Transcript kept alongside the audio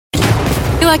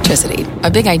Electricity, a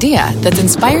big idea that's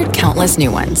inspired countless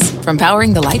new ones. From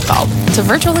powering the light bulb to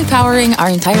virtually powering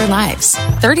our entire lives.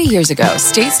 30 years ago,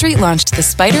 State Street launched the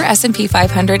Spider S&P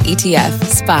 500 ETF,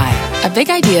 SPY. A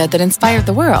big idea that inspired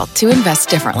the world to invest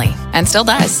differently. And still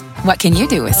does. What can you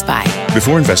do with SPY?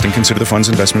 Before investing, consider the fund's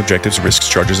investment objectives, risks,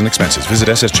 charges, and expenses. Visit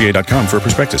ssga.com for a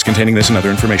prospectus containing this and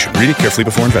other information. Read it carefully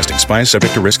before investing. SPY is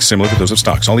subject to risks similar to those of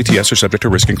stocks. All ETFs are subject to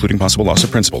risk, including possible loss of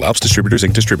principal. Alps Distributors,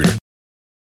 Inc. Distributor.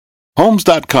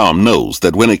 Homes.com knows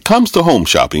that when it comes to home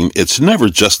shopping, it's never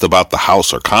just about the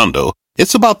house or condo.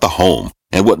 It's about the home.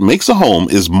 And what makes a home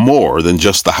is more than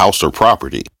just the house or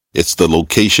property. It's the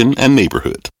location and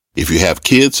neighborhood. If you have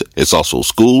kids, it's also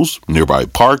schools, nearby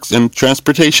parks, and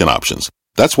transportation options.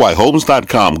 That's why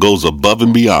Homes.com goes above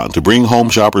and beyond to bring home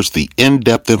shoppers the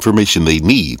in-depth information they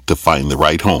need to find the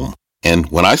right home. And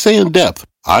when I say in-depth,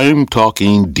 I'm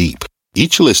talking deep.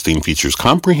 Each listing features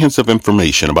comprehensive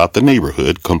information about the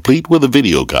neighborhood, complete with a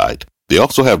video guide. They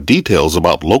also have details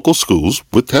about local schools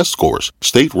with test scores,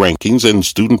 state rankings, and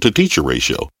student-to-teacher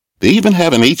ratio. They even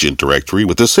have an agent directory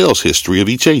with the sales history of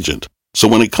each agent. So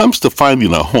when it comes to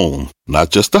finding a home, not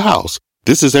just a house,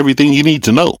 this is everything you need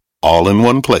to know, all in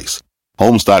one place.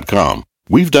 Homes.com.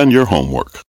 We've done your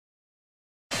homework.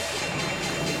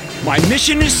 My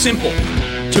mission is simple: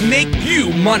 to make you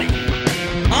money.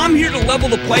 I'm here to level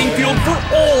the playing field for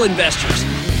all investors.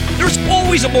 There's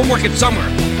always a bull market somewhere,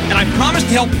 and I promise to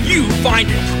help you find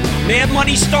it. Mad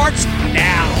Money starts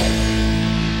now.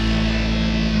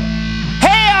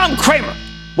 Hey, I'm Cramer.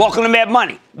 Welcome to Mad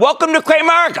Money. Welcome to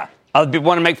Cramerica. Other people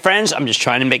want to make friends. I'm just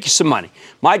trying to make you some money.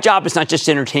 My job is not just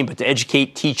to entertain, but to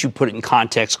educate, teach you, put it in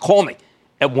context. Call me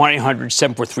at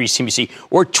 1-800-743-CNBC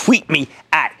or tweet me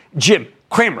at Jim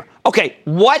Cramer. Okay,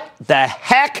 what the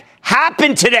heck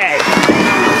happened today?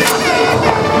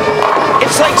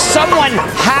 It's like someone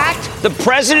hacked the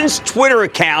president's Twitter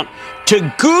account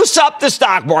to goose up the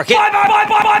stock market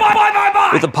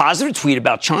with a positive tweet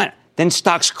about China. Then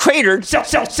stocks cratered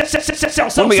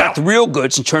when we got the real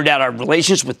goods, and turned out our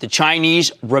relations with the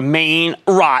Chinese remain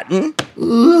rotten.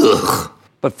 Ugh.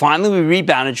 But finally, we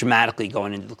rebounded dramatically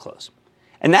going into the close.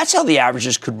 And that's how the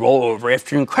averages could roll over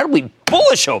after an incredibly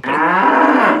bullish opening,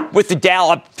 with the Dow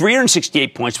up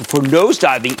 368 points before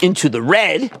nosediving into the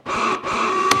red,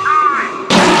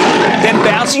 then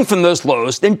bouncing from those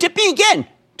lows, then dipping again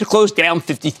to close down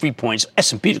 53 points.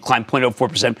 S&P declined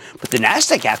 0.04%, but the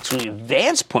Nasdaq actually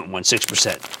advanced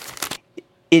 0.16%.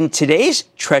 In today's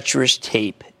treacherous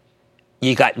tape,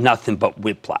 you got nothing but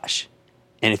whiplash.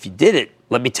 And if you did it,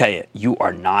 let me tell you, you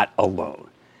are not alone.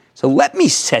 So let me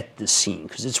set the scene,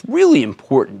 because it's really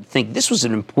important to think. This was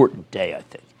an important day, I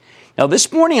think. Now,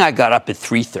 this morning I got up at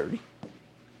 3:30.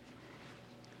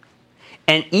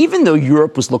 And even though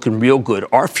Europe was looking real good,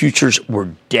 our futures were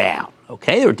down,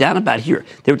 okay? They were down about here.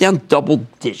 They were down double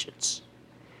digits.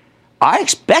 I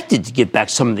expected to get back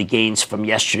some of the gains from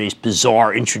yesterday's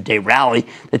bizarre intraday rally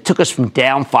that took us from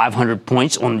down 500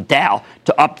 points on the Dow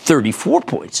to up 34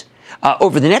 points.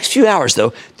 Over the next few hours,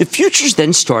 though, the futures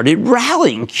then started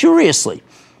rallying curiously.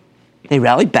 They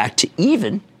rallied back to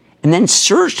even and then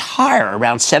surged higher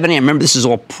around 7 a.m. Remember, this is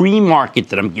all pre-market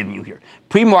that I'm giving you here.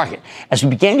 Pre-market, as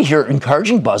we began to hear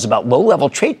encouraging buzz about low-level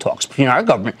trade talks between our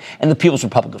government and the People's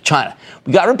Republic of China.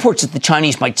 We got reports that the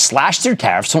Chinese might slash their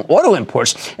tariffs on auto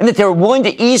imports and that they were willing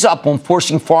to ease up on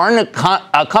forcing foreign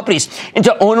companies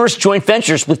into onerous joint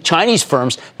ventures with Chinese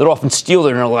firms that often steal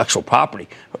their intellectual property.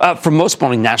 For most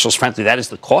multinationals, frankly, that is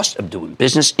the cost of doing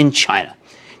business in China.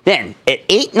 Then, at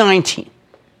 8:19,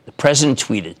 the president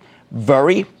tweeted,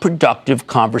 "Very productive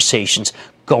conversations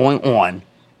going on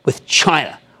with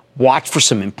China. Watch for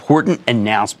some important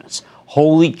announcements."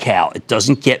 Holy cow, it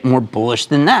doesn't get more bullish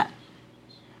than that.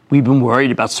 We've been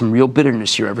worried about some real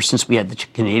bitterness here ever since we had the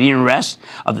Canadian arrest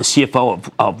of the CFO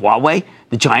of Huawei,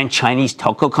 the giant Chinese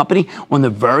telco company, on the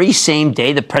very same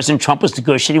day that President Trump was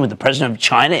negotiating with the president of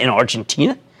China in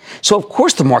Argentina. So, of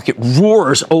course, the market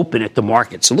roars open at the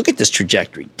market. So look at this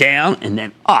trajectory, down and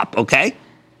then up, okay?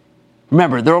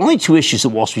 Remember, there are only two issues that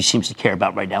Wall Street seems to care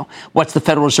about right now. What's the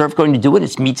Federal Reserve going to do when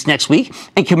it meets next week?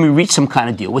 And can we reach some kind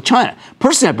of deal with China?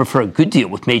 Personally, I prefer a good deal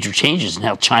with major changes in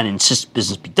how China insists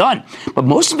business be done. But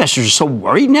most investors are so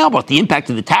worried now about the impact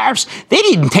of the tariffs, they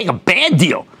didn't even take a bad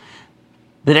deal.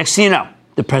 The next thing you know,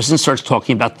 the president starts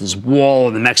talking about this wall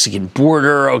on the Mexican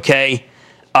border, okay?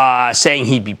 Saying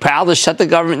he'd be proud to shut the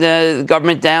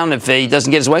government down if he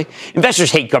doesn't get his way.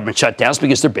 Investors hate government shutdowns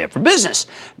because they're bad for business.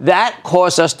 That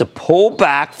caused us to pull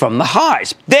back from the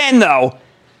highs. Then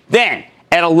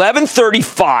at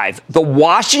 11:35, the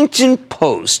Washington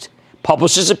Post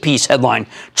publishes a piece headline,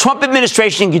 "Trump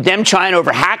administration condemned China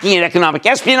over hacking and economic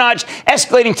espionage,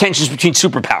 escalating tensions between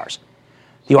superpowers."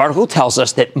 The article tells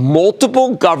us that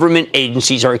multiple government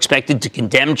agencies are expected to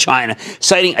condemn China,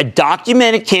 citing a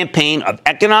documented campaign of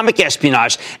economic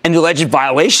espionage and the alleged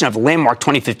violation of a landmark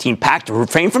 2015 pact to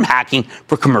refrain from hacking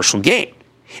for commercial gain.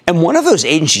 And one of those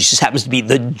agencies just happens to be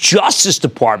the Justice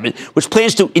Department, which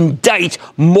plans to indict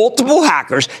multiple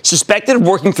hackers suspected of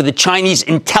working for the Chinese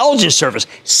intelligence service,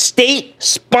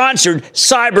 state-sponsored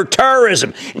cyber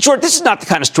terrorism. In short, this is not the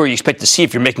kind of story you expect to see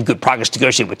if you're making good progress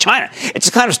negotiating with China. It's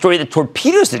the kind of story that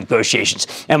torpedoes the negotiations.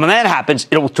 And when that happens,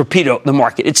 it will torpedo the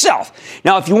market itself.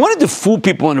 Now, if you wanted to fool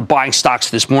people into buying stocks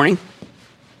this morning,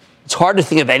 it's hard to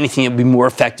think of anything that would be more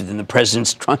effective than the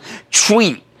president's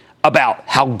tweet about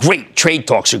how great trade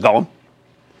talks are going.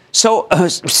 So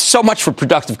much for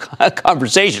productive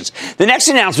conversations. The next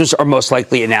announcements are most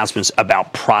likely announcements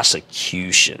about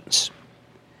prosecutions.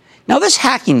 Now, this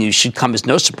hacking news should come as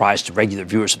no surprise to regular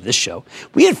viewers of this show.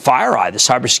 We had FireEye, the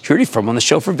cybersecurity firm, on the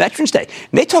show for Veterans Day.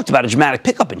 And they talked about a dramatic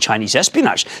pickup in Chinese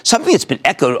espionage, something that's been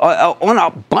echoed on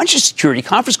a bunch of security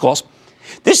conference calls.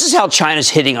 This is how China's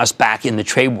hitting us back in the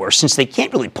trade war, since they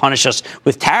can't really punish us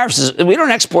with tariffs. We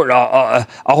don't export a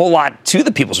whole lot to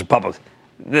the People's Republic.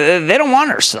 They don't want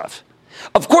our stuff.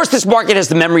 Of course, this market has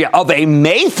the memory of a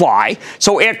mayfly,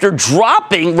 so after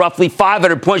dropping roughly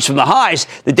 500 points from the highs,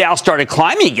 the Dow started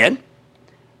climbing again.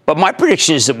 But my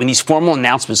prediction is that when these formal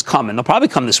announcements come, and they'll probably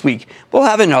come this week, we'll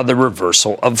have another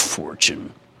reversal of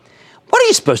fortune. What are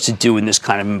you supposed to do in this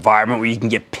kind of environment where you can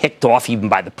get picked off even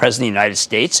by the President of the United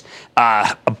States?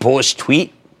 A bullish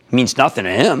tweet means nothing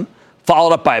to him,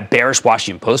 followed up by a bearish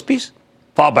Washington Post piece,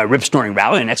 followed by a rip-snoring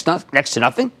rally and next to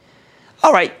nothing?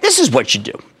 All right, this is what you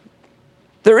do.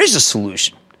 There is a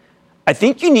solution. I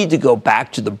think you need to go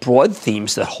back to the broad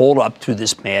themes that hold up through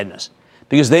this madness,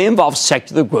 because they involve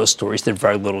secular growth stories that have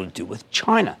very little to do with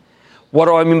China. What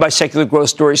do I mean by secular growth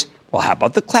stories? Well, how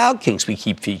about the cloud kings we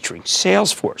keep featuring?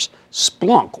 Salesforce,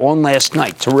 Splunk, on last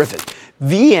night, terrific.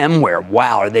 VMware,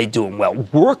 wow, are they doing well?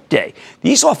 Workday,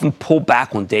 these often pull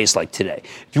back on days like today.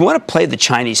 If you want to play the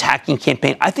Chinese hacking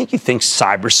campaign, I think you think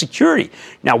cybersecurity.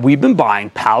 Now, we've been buying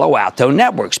Palo Alto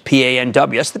Networks,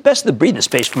 PANW. That's the best of the breed in the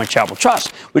space from my Chapel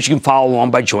Trust, which you can follow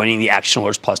along by joining the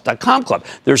ActionAlertsPlus.com club.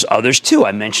 There's others, too.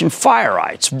 I mentioned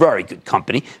FireEye. It's a very good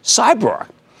company. CyberArk.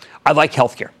 I like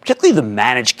healthcare, particularly the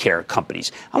managed care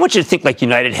companies. I want you to think like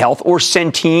United Health or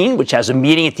Centene, which has a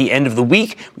meeting at the end of the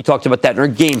week. We talked about that in our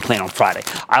game plan on Friday.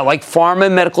 I like pharma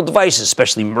and medical devices,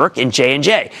 especially Merck and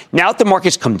J&J. Now that the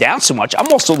market's come down so much,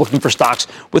 I'm also looking for stocks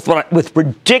with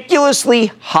ridiculously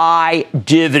high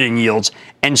dividend yields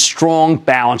and strong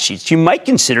balance sheets. You might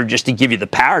consider, just to give you the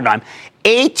paradigm,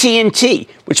 AT&T,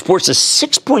 which sports a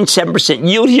 6.7%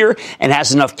 yield here and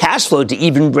has enough cash flow to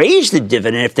even raise the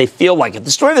dividend if they feel like it.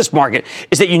 The story of this market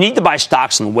is that you need to buy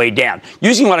stocks on the way down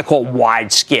using what I call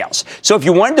wide scales. So if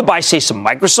you wanted to buy, say, some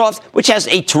Microsoft, which has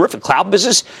a terrific cloud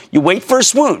business, you wait for a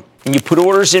swoon. And you put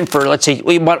orders in for, let's say,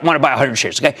 you want to buy 100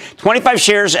 shares, okay? 25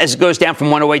 shares as it goes down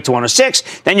from 108 to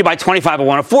 106. Then you buy 25 at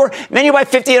 104. And then you buy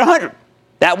 50 at 100.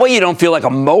 That way you don't feel like a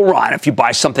moron if you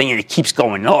buy something and it keeps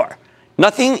going lower.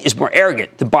 Nothing is more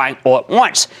arrogant than buying all at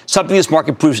once, something this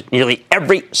market proves nearly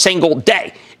every single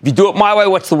day. If you do it my way,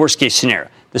 what's the worst case scenario?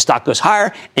 The stock goes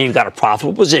higher and you've got a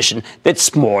profitable position that's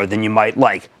smaller than you might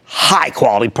like. High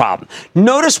quality problem.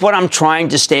 Notice what I'm trying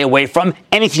to stay away from: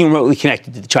 anything remotely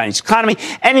connected to the Chinese economy,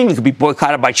 anything that could be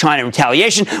boycotted by China in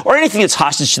retaliation, or anything that's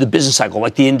hostage to the business cycle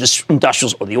like the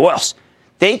industrials or the oils.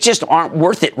 They just aren't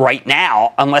worth it right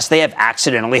now unless they have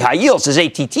accidentally high yields, as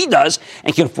ATT does,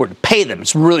 and can afford to pay them.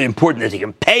 It's really important that they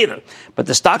can pay them. But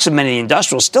the stocks of many of the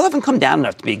industrials still haven't come down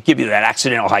enough to give you that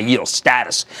accidental high yield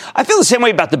status. I feel the same way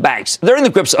about the banks. They're in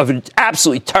the grips of an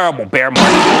absolutely terrible bear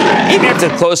market. Even after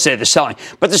the close today, they're selling.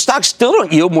 But the stocks still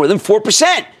don't yield more than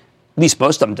 4%. At least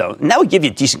most of them don't. And that would give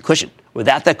you a decent cushion.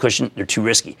 Without that cushion, they're too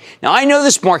risky. Now, I know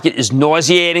this market is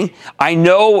nauseating. I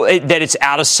know that it's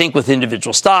out of sync with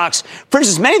individual stocks. For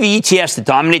instance, many of the ETFs that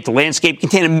dominate the landscape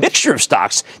contain a mixture of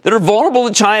stocks that are vulnerable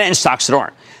to China and stocks that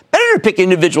aren't. Better to pick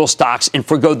individual stocks and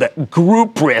forgo the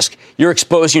group risk you're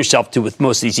exposing yourself to with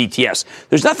most of these ETFs.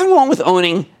 There's nothing wrong with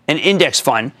owning an index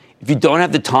fund if you don't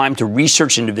have the time to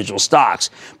research individual stocks.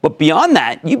 But beyond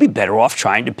that, you'd be better off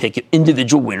trying to pick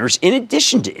individual winners in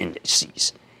addition to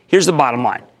indices. Here's the bottom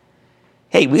line.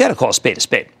 Hey, we got to call a spade a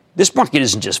spade. This market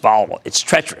isn't just volatile, it's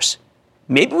treacherous.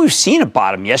 Maybe we've seen a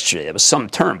bottom yesterday. That was some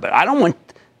turn, but I don't want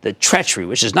the treachery,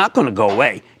 which is not going to go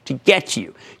away, to get to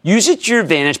you. Use it to your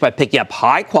advantage by picking up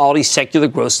high-quality secular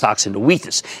growth stocks into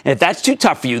weakness. And if that's too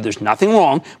tough for you, there's nothing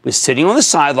wrong with sitting on the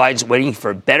sidelines waiting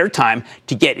for a better time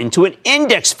to get into an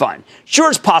index fund. Sure,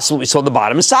 it's possible we saw the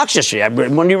bottom in stocks yesterday. I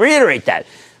want to reiterate that.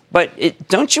 But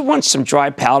don't you want some dry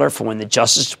powder for when the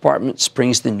Justice Department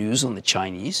springs the news on the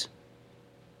Chinese?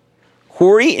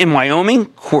 Corey in Wyoming.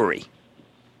 Corey.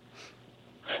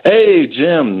 Hey,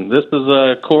 Jim. This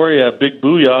is Corey, Big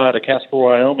Booyah out of Casper,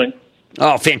 Wyoming.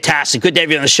 Oh, fantastic. Good to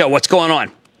have you on the show. What's going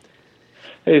on?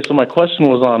 Hey, so my question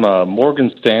was on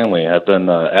Morgan Stanley. I've been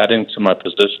adding to my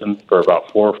position for about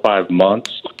 4 or 5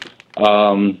 months.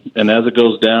 And as it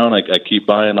goes down, I keep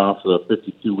buying off the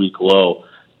 52-week low.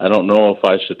 I don't know if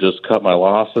I should just cut my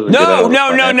losses. No.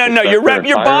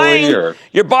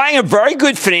 You're buying a very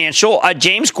good financial.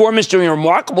 James Gorman's doing a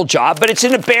remarkable job, but it's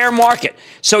in a bear market.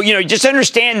 So, just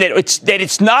understand that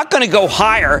it's not going to go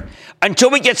higher until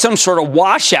we get some sort of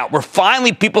washout where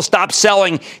finally people stop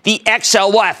selling the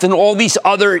XLF and all these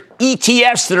other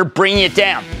ETFs that are bringing it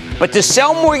down. But to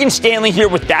sell Morgan Stanley here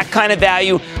with that kind of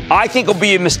value, I think will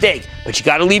be a mistake. But you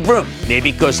got to leave room. Maybe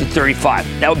it goes to 35.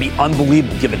 That would be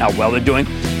unbelievable given how well they're doing.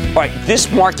 All right, this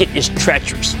market is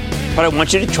treacherous, but I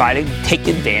want you to try to take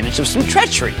advantage of some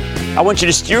treachery. I want you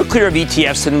to steer clear of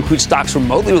ETFs that include stocks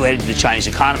remotely related to the Chinese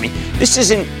economy. This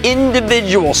is an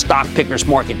individual stock picker's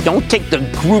market. Don't take the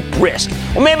group risk.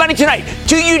 Well, Mad Money tonight,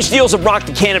 2 huge deals have rocked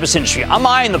the cannabis industry. I'm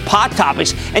eyeing the pot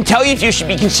topics and tell you if you should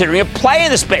be considering a play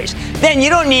in the space. Then you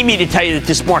don't need me to tell you that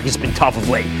this market's been tough of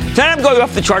late. Tonight I'm going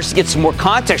off the charts to get some more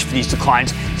context for these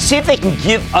declines, see if they can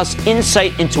give us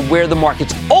insight into where the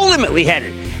market's ultimately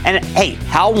headed. And, hey,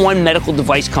 how one medical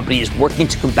device company is working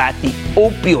to combat the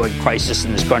opioid crisis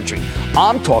in this country.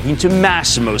 I'm talking to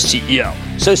Masimo's CEO.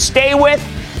 So stay with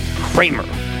Cramer.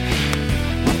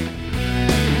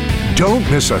 Don't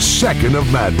miss a second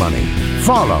of Mad Money.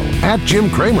 Follow @Jim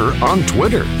Cramer on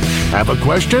Twitter. Have a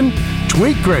question?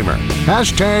 Tweet Cramer.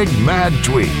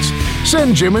 #MadTweets.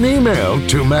 Send Jim an email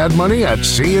to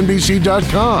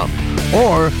madmoney@cnbc.com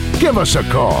or give us a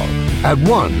call at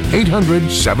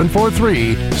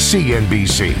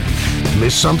 1-800-743-CNBC.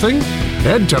 Miss something?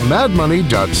 Head to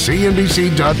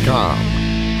madmoney.cnbc.com.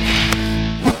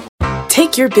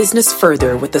 Take your business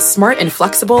further with the smart and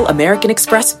flexible American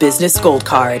Express Business Gold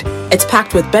Card. It's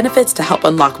packed with benefits to help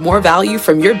unlock more value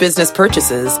from your business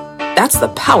purchases. That's the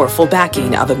powerful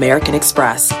backing of American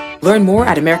Express. Learn more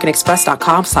at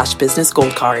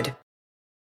americanexpress.com/businessgoldcard.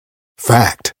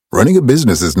 Fact. Running a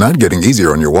business is not getting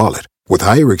easier on your wallet. With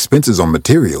higher expenses on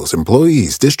materials,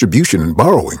 employees, distribution, and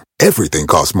borrowing, everything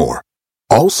costs more.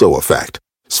 Also a fact.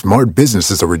 Smart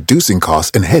businesses are reducing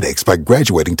costs and headaches by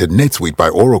graduating to NetSuite by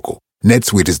Oracle.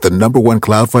 NetSuite is the #1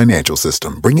 cloud financial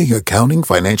system, bringing accounting,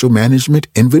 financial management,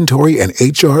 inventory, and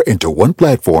HR into one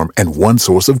platform and one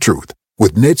source of truth.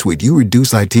 With NetSuite, you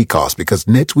reduce IT costs because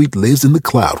NetSuite lives in the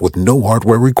cloud with no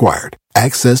hardware required.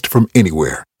 Accessed from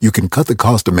anywhere, you can cut the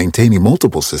cost of maintaining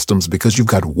multiple systems because you've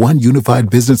got one unified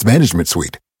business management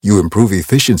suite. You improve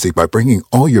efficiency by bringing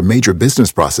all your major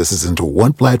business processes into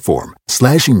one platform,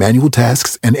 slashing manual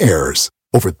tasks and errors.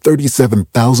 Over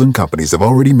 37,000 companies have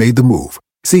already made the move.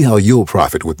 See how you'll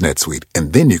profit with NetSuite,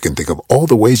 and then you can think of all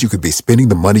the ways you could be spending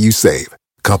the money you save.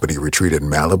 Company retreat in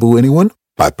Malibu, anyone?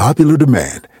 By popular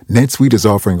demand, NetSuite is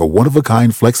offering a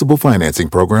one-of-a-kind flexible financing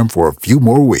program for a few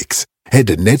more weeks. Head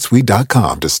to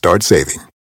netsuite.com to start saving.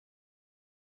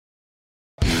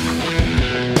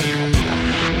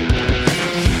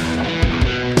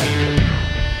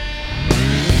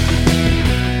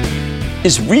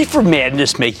 Is reefer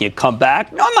madness making a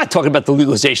comeback? No, I'm not talking about the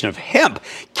legalization of hemp.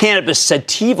 Cannabis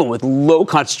sativa with low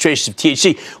concentrations of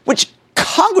THC, which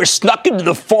Congress snuck into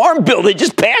the farm bill they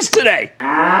just passed today.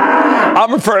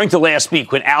 I'm referring to last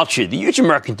week when Altria, the huge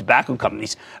American tobacco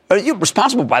companies,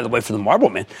 responsible, by the way, for the Marlboro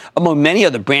Man, among many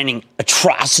other branding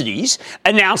atrocities,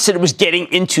 announced that it was getting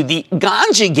into the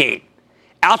ganja game.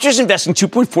 Altria's investing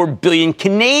 $2.4 billion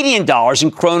Canadian dollars in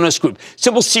Cronos Group,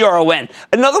 symbol CRON,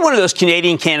 another one of those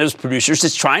Canadian cannabis producers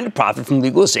that's trying to profit from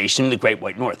legalization in the Great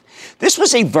White North. This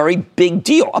was a very big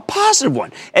deal, a positive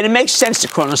one, and it makes sense that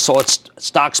Cronos saw its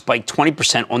stock spike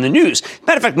 20% on the news.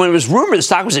 Matter of fact, when it was rumored the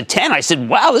stock was at 10, I said,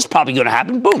 wow, this is probably going to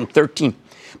happen. Boom, 13.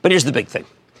 But here's the big thing.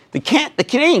 The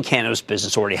Canadian cannabis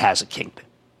business already has a kingpin.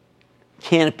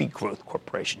 Canopy Growth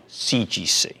Corporation,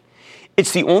 CGC.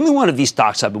 It's the only one of these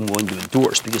stocks I've been willing to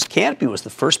endorse because Canopy was the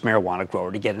first marijuana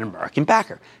grower to get an American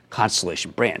backer,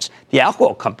 Constellation Brands. The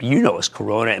alcohol company you know is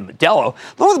Corona and Modelo,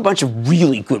 along with a bunch of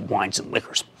really good wines and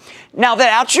liquors. Now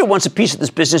that Altria wants a piece of this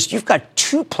business, you've got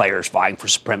two players vying for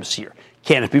supremacy here,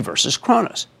 Canopy versus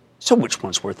Cronos. So which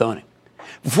one's worth owning?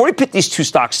 Before we pit these two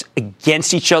stocks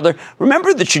against each other,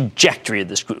 remember the trajectory of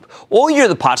this group. All year,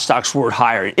 the pot stocks roared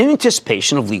higher in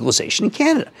anticipation of legalization in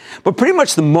Canada. But pretty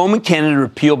much the moment Canada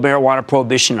repealed marijuana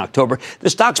prohibition in October, the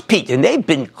stocks peaked, and they've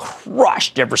been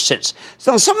crushed ever since.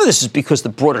 So some of this is because the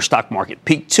broader stock market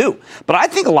peaked too. But I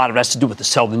think a lot of it has to do with the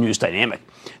sell the news dynamic.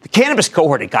 The cannabis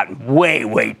cohort had gotten way,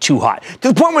 way too hot, to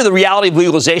the point where the reality of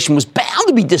legalization was bound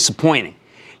to be disappointing.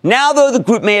 Now, though, the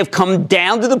group may have come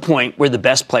down to the point where the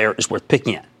best player is worth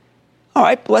picking at. All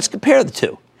right, but let's compare the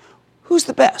two. Who's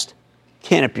the best,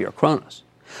 Canopy or Cronos?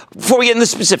 Before we get into the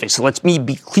specifics, so let me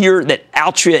be clear that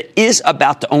Altria is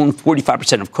about to own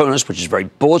 45% of Cronos, which is very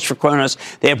bullish for Cronos.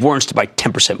 They have warrants to buy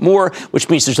 10% more, which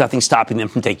means there's nothing stopping them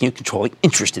from taking a controlling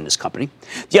interest in this company.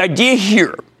 The idea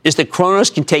here is that Cronos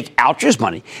can take Altria's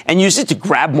money and use it to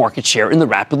grab market share in the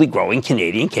rapidly growing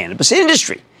Canadian cannabis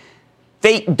industry.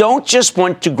 They don't just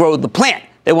want to grow the plant.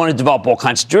 They want to develop all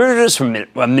kinds of derivatives from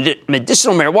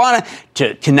medicinal marijuana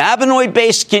to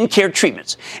cannabinoid-based skincare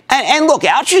treatments. And look,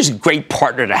 Altria is a great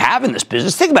partner to have in this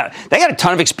business. Think about it. They got a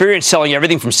ton of experience selling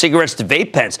everything from cigarettes to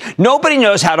vape pens. Nobody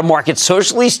knows how to market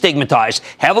socially stigmatized,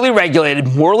 heavily regulated,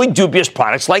 morally dubious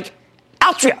products like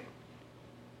Altria.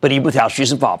 But even with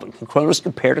Altria's involvement, can Cronos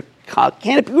compare to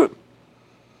Canopy Group?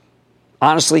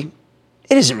 Honestly,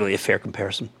 it isn't really a fair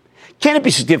comparison. Canopy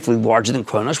is significantly larger than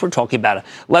Cronos. We're talking about a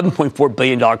 $11.4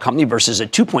 billion company versus a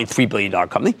 $2.3 billion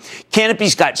company.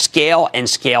 Canopy's got scale, and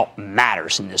scale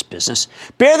matters in this business.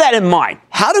 Bear that in mind.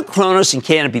 How do Cronos and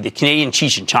Canopy, the Canadian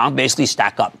Cheech and Chong, basically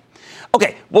stack up?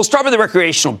 Okay, we'll start with the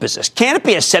recreational business.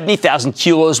 Canopy has 70,000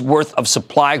 kilos worth of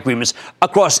supply agreements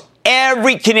across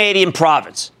every Canadian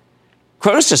province.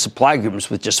 Cronos has supply agreements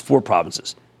with just 4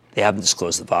 provinces. They haven't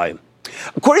disclosed the volume.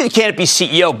 According to Canopy's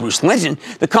CEO, Bruce Linton,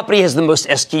 the company has the most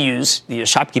SKUs, the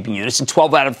shopkeeping units, in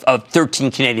 12 out of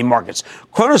 13 Canadian markets.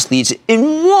 Cronos leads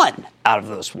in 1 out of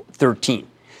those 13.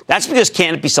 That's because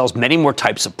Canopy sells many more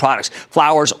types of products: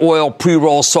 flowers, oil,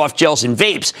 pre-rolls, soft gels, and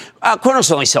vapes.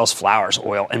 Cronos only sells flowers,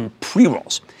 oil, and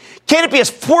pre-rolls. Canopy has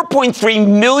 4.3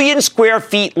 million square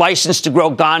feet licensed to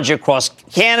grow ganja across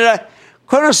Canada.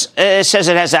 Cronos says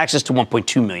it has access to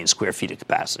 1.2 million square feet of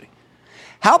capacity.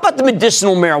 How about the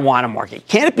medicinal marijuana market?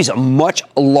 Canopy's a much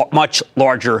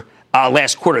larger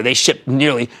last quarter. They shipped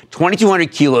nearly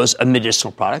 2,200 kilos of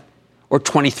medicinal product, or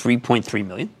 23.3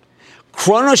 million.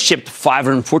 Cronos shipped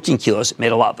 514 kilos,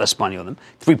 made a lot less money on them,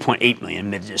 3.8 million in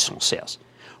medicinal sales.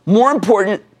 More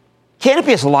important,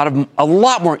 Canopy has a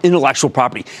lot more intellectual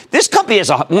property. This company has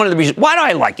one of the reasons why do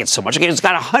I like it so much. Okay, it's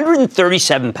got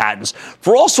 137 patents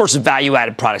for all sorts of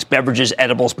value-added products: beverages,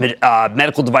 edibles,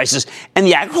 medical devices, and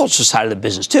the agricultural side of the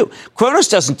business too. Cronos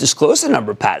doesn't disclose the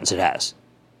number of patents it has.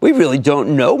 We really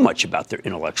don't know much about their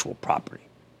intellectual property.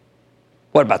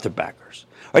 What about their backers?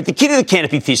 All right, the key to the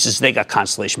Canopy thesis is they got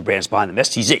Constellation Brands behind them,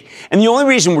 STZ. And the only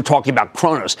reason we're talking about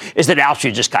Cronos is that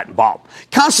Altria just got involved.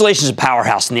 Constellation is a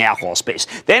powerhouse in the alcohol space.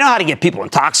 They know how to get people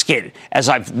intoxicated, as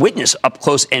I've witnessed up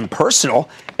close and personal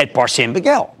at Bar San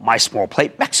Miguel, my small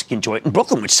plate Mexican joint in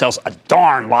Brooklyn, which sells a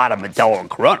darn lot of Modelo and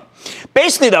Corona.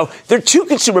 Basically, though, there are 2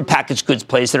 consumer packaged goods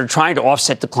plays that are trying to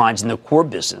offset declines in their core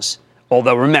business.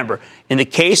 Although, remember, in the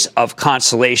case of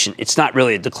Constellation, it's not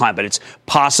really a decline, but it's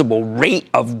possible rate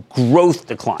of growth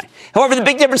decline. However, the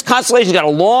big difference, Constellation's got a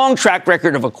long track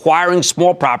record of acquiring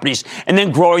small properties and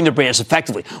then growing their brands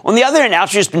effectively. On the other hand,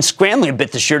 Altria's been scrambling a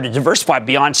bit this year to diversify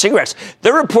beyond cigarettes.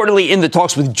 They're reportedly in the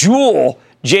talks with Juul,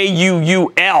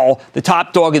 Juul, the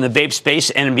top dog in the vape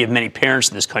space, enemy of many parents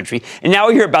in this country. And now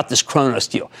we hear about this Cronos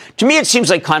deal. To me, it seems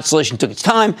like Constellation took its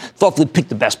time, thoughtfully picked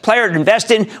the best player to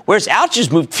invest in, whereas Altria's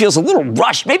move feels a little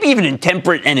rushed, maybe even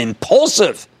intemperate and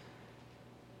impulsive.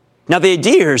 Now, the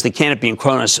idea here is that Canopy and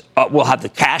Cronos will have the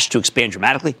cash to expand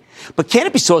dramatically, but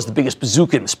Canopy still has the biggest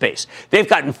bazooka in the space. They've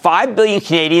gotten $5 billion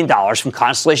Canadian dollars from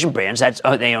Constellation Brands. That's,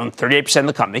 they own 38% of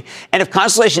the company. And if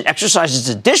Constellation exercises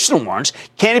additional warrants,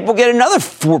 Canopy will get another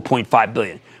 $4.5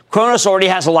 billion. Cronos already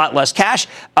has a lot less cash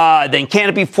than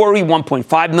Canopy,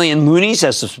 41.5 million loonies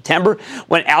as of September.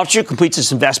 When Altria completes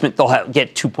its investment, they'll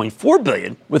get $2.4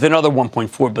 billion, with another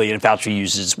 $1.4 billion if Altria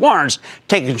uses its warrants to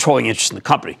take a controlling interest in the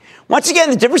company. Once again,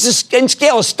 the difference in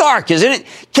scale is stark, isn't it?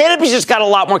 Canopy's just got a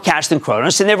lot more cash than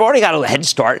Cronos, and they've already got a head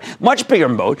start, much bigger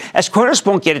mode, as Cronos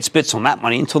won't get its bits on that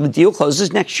money until the deal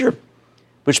closes next year.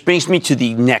 Which brings me to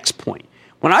the next point.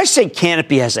 When I say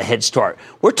Canopy has a head start,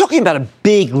 we're talking about a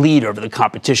big lead over the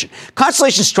competition.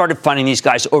 Constellation started funding these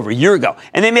guys over a year ago,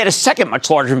 and they made a second much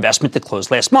larger investment that closed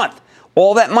last month.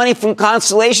 All that money from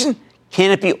Constellation,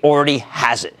 Canopy already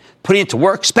has it. Putting it to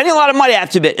work, spending a lot of money, I have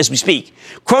to admit, as we speak.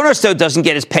 Cronos, though, doesn't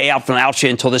get its payout from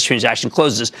Altria until this transaction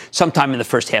closes sometime in the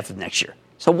first half of next year.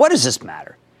 So what does this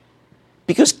matter?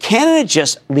 Because Canada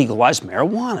just legalized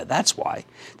marijuana. That's why.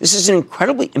 This is an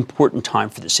incredibly important time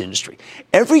for this industry.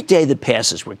 Every day that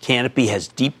passes where Canopy has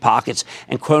deep pockets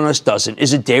and Cronos doesn't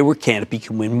is a day where Canopy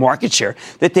can win market share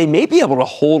that they may be able to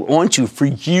hold on to for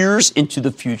years into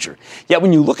the future. Yet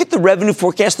when you look at the revenue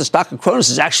forecast, the stock of Cronos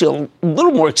is actually a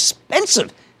little more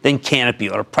expensive than Canopy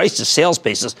on a price-to-sales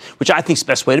basis, which I think is the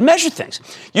best way to measure things.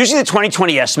 Using the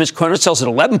 2020 estimates, Cronos sells at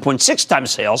 11.6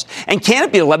 times sales and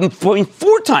Canopy at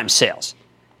 11.4 times sales.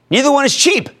 Neither one is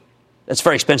cheap. That's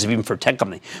very expensive even for a tech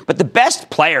company. But the best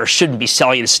player shouldn't be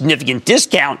selling at a significant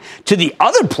discount to the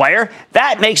other player.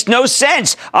 That makes no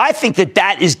sense. I think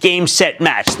that is game, set,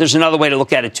 match. There's another way to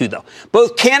look at it, too, though.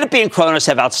 Both Canopy and Cronos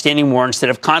have outstanding warrants that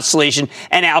have Constellation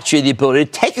and Altria the ability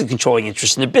to take a controlling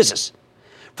interest in their business.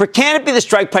 For Canopy, the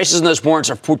strike prices on those warrants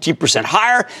are 14%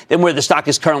 higher than where the stock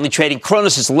is currently trading.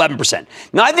 Cronos is 11%.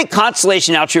 Now, I think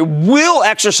Constellation and Altria will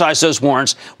exercise those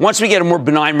warrants once we get a more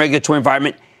benign regulatory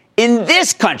environment in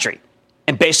this country.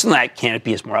 And based on that,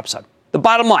 Canopy has more upside. The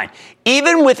bottom line,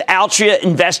 even with Altria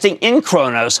investing in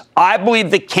Cronos, I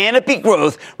believe that Canopy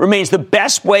growth remains the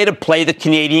best way to play the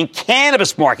Canadian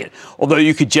cannabis market, although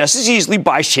you could just as easily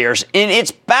buy shares in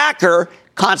its backer,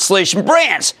 Constellation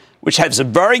Brands, which has a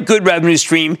very good revenue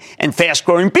stream and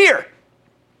fast-growing beer.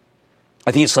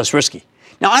 I think it's less risky.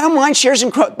 Now, I don't mind shares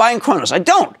in buying Cronos. I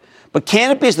don't. But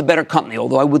Canopy is the better company,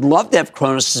 although I would love to have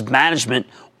Cronos' management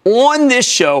on this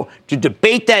show to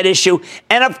debate that issue.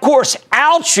 And, of course,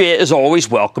 Altria is always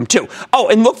welcome, too. Oh,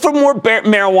 and look for more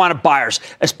marijuana buyers,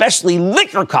 especially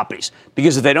liquor companies,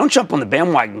 because if they don't jump on the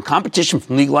bandwagon, competition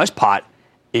from legalized pot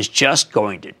is just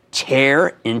going to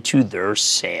tear into their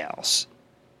sales.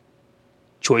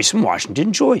 Joyce in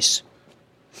Washington. Joyce.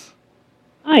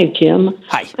 Hi, Jim.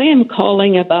 Hi. I am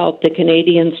calling about the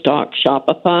Canadian stock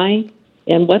Shopify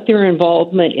and what their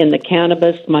involvement in the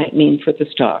cannabis might mean for the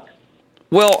stock.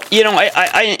 Well, you know,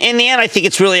 I in the end, I think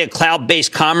it's really a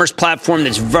cloud-based commerce platform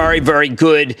that's very, very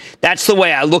good. That's the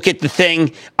way I look at the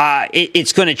thing.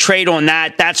 It's going to trade on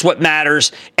that. That's what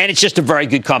matters. And it's just a very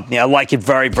good company. I like it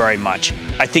very, very much.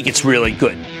 I think it's really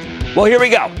good. Well, here we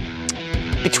go.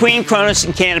 Between Cronos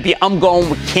and Canopy, I'm going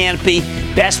with Canopy.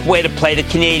 Best way to play the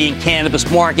Canadian cannabis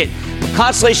market.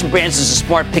 Constellation Brands is a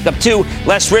smart pickup, too.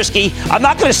 Less risky. I'm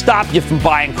not going to stop you from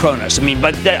buying Cronos.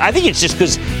 But I think it's just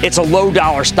because it's a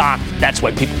low-dollar stock. That's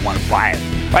why people want to buy it.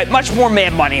 Right? Much more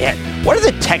mad money ahead. What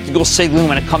are the technical signaling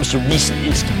when it comes to recent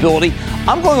instability?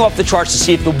 I'm going off the charts to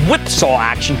see if the whipsaw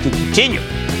action could continue.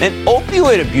 And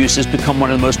opioid abuse has become one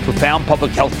of the most profound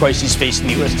public health crises facing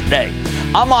the U.S. today.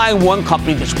 I'm eyeing one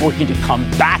company that's working to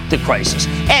combat the crisis.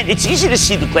 And it's easy to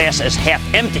see the glass as half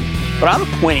empty, but I'm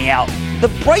pointing out the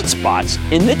bright spots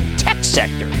in the tech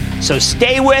sector. So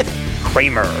stay with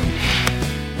Cramer.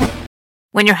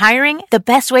 When you're hiring, the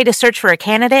best way to search for a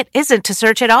candidate isn't to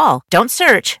search at all. Don't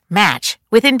search, match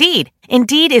with Indeed.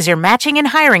 Indeed is your matching and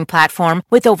hiring platform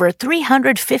with over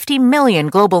 350 million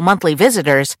global monthly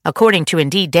visitors, according to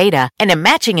Indeed data, and a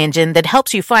matching engine that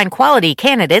helps you find quality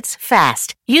candidates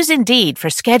fast. Use Indeed for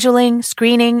scheduling,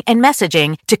 screening, and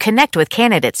messaging to connect with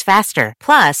candidates faster.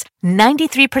 Plus,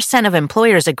 93% of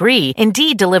employers agree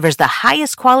Indeed delivers the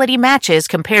highest quality matches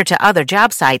compared to other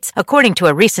job sites, according to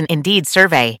a recent Indeed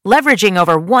survey. Leveraging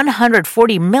over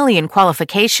 140 million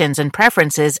qualifications and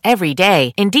preferences every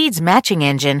day, Indeed's matching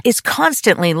engine is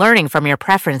constantly learning from your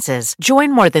preferences.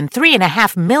 Join more than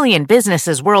 3.5 million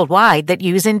businesses worldwide that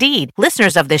use Indeed.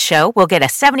 Listeners of this show will get a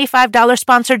 $75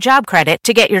 sponsored job credit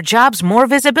to get your jobs more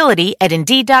visibility at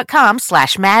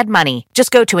Indeed.com/madmoney. Just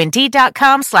go to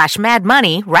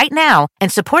Indeed.com/madmoney right now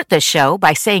and support this show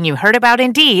by saying you heard about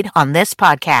Indeed on this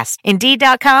podcast.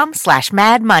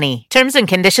 Indeed.com/madmoney. Terms and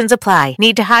conditions apply.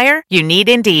 Need to hire? You need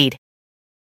Indeed.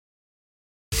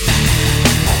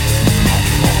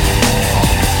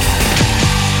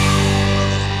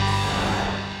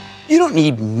 You don't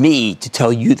need me to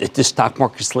tell you that this stock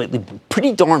market has lately been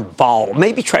pretty darn volatile,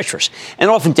 maybe treacherous, and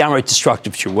often downright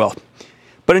destructive to your wealth.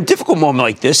 But in a difficult moment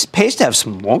like this, it pays to have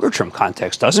some longer-term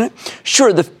context, doesn't it?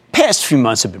 Sure, the past few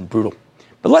months have been brutal.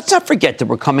 But let's not forget that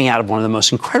we're coming out of one of the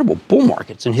most incredible bull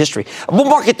markets in history, a bull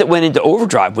market that went into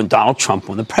overdrive when Donald Trump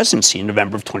won the presidency in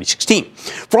November of 2016.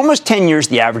 For almost 10 years,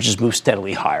 the averages moved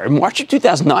steadily higher. In March of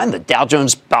 2009, the Dow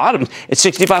Jones bottomed at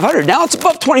 6,500. Now it's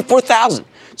above 24,000.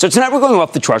 So tonight we're going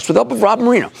off the charts with the help of Rob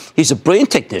Marino. He's a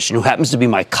brilliant technician who happens to be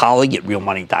my colleague at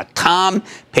realmoney.com,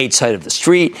 paid site of the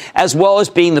street, as well as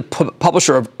being the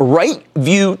publisher of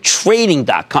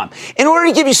rightviewtrading.com. In order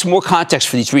to give you some more context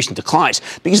for these recent declines,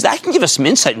 because that can give us some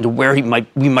insight into where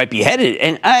we might be headed.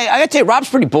 And I got to tell you, Rob's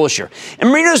pretty bullish here. In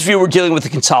Marino's view, we're dealing with a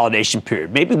consolidation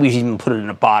period. Maybe we even put it in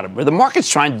a bottom, where the market's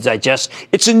trying to digest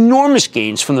its enormous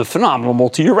gains from the phenomenal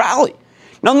multi-year rally.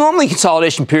 Now, normally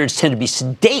consolidation periods tend to be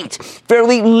sedate,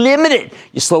 fairly limited.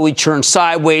 You slowly churn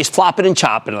sideways, flop it and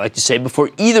chop it, I like to say, before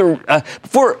either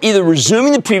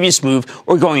resuming the previous move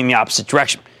or going in the opposite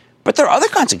direction. But there are other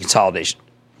kinds of consolidation,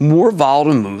 more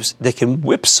volatile moves that can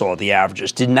whipsaw the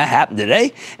averages. Didn't that happen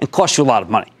today? And cost you a lot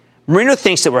of money. Marino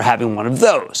thinks that we're having one of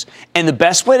those. And the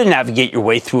best way to navigate your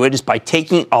way through it is by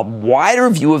taking a wider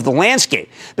view of the landscape.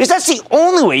 Because that's the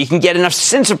only way you can get enough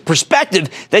sense of perspective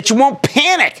that you won't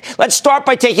panic. Let's start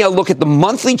by taking a look at the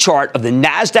monthly chart of the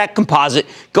NASDAQ composite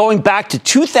going back to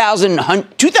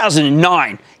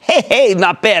 2009. Hey,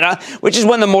 not bad, huh? Which is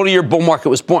when the multi-year bull market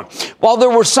was born. While there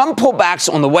were some pullbacks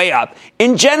on the way up,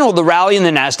 in general, the rally in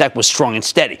the NASDAQ was strong and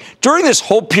steady. During this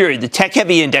whole period, the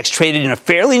tech-heavy index traded in a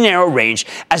fairly narrow range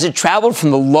as it traveled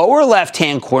from the lower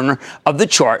left-hand corner of the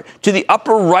chart to the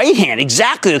upper right-hand,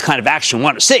 exactly the kind of action we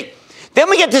want to see.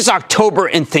 Then we get this October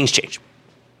and things change.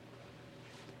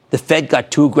 The Fed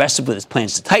got too aggressive with its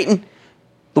plans to tighten.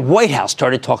 The White House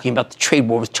started talking about the trade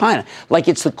war with China like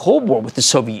it's the Cold War with the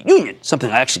Soviet Union,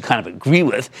 something I actually kind of agree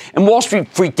with, and Wall Street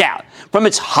freaked out. From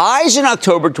its highs in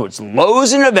October to its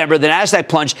lows in November, the NASDAQ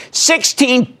plunged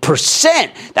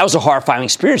 16%. That was a horrifying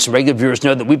experience. Regular viewers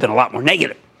know that we've been a lot more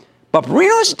negative. But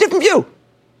Marino has a different view.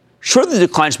 Sure, the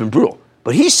decline's been brutal,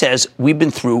 but he says we've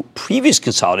been through previous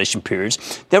consolidation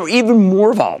periods that were even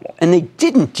more volatile, and they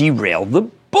didn't derail the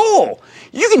bull.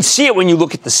 You can see it when you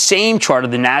look at the same chart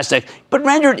of the NASDAQ, but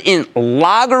rendered in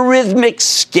logarithmic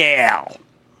scale.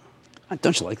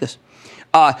 Don't you like this?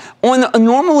 On a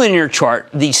normal linear chart,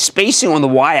 the spacing on the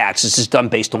y-axis is done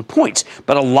based on points,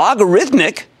 but a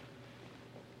logarithmic,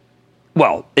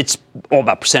 well, it's all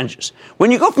about percentages.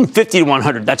 When you go from 50 to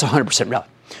 100, that's 100% rally.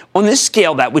 On this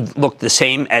scale, that would look the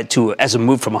same as a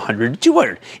move from 100 to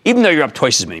 200, even though you're up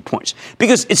twice as many points,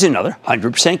 because it's another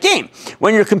 100% gain.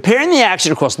 When you're comparing the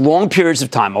action across long periods of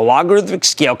time, a logarithmic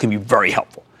scale can be very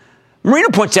helpful. Marino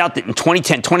points out that in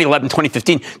 2010, 2011,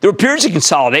 2015, there were periods of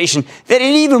consolidation that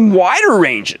had even wider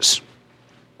ranges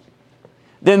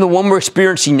than the one we're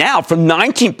experiencing now, from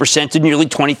 19% to nearly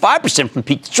 25% from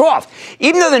peak to trough.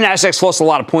 Even though the NASDAQ's lost a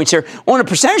lot of points here, on a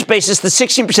percentage basis, the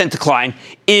 16% decline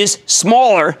is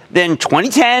smaller than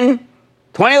 2010,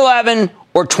 2011,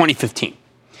 or 2015.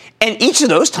 And each of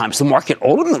those times, the market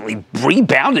ultimately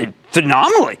rebounded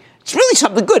phenomenally. It's really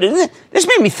something good, isn't it? This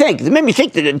made me think. It made me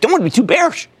think that I don't want to be too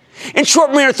bearish. In short,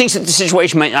 Marino thinks that the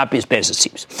situation might not be as bad as it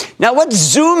seems. Now, let's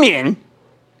zoom in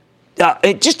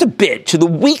just a bit to the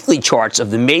weekly charts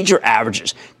of the major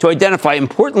averages to identify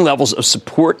important levels of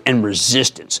support and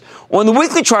resistance. On the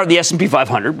weekly chart of the S&P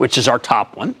 500, which is our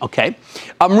top one, okay,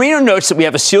 Marino notes that we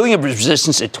have a ceiling of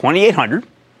resistance at 2,800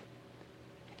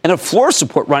 and a floor of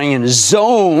support running in a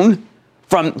zone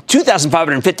from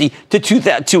 2,550 to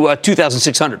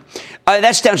 2,600.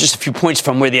 That's down just a few points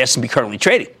from where the S&P currently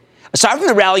trading. Aside from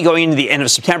the rally going into the end of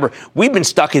September, we've been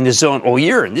stuck in this zone all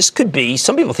year, and this could be,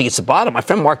 some people think it's the bottom. My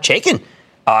friend Mark Chaikin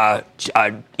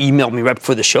emailed me right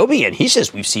before the show began. He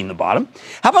says we've seen the bottom.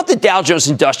 How about the Dow Jones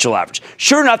Industrial Average?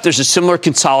 Sure enough, there's a similar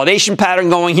consolidation pattern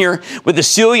going here with a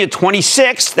ceiling at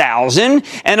 26,000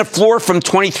 and a floor from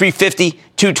 2,350 to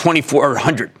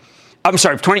 2,400. I'm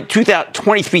sorry,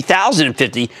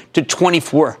 23,050 to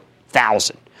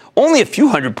 24,000. Only a few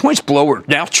hundred points below we're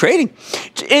now trading.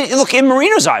 Look, in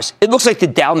Marino's eyes, it looks like the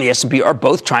Dow and the S&P are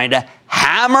both trying to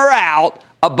hammer out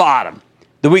a bottom.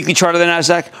 The weekly chart of the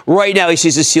NASDAQ, right now he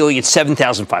sees the ceiling at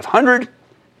 7,500.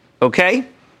 Okay?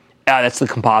 That's the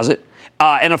composite.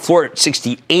 And a floor at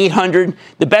 6,800.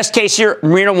 The best case here,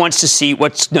 Marino wants to see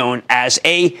what's known as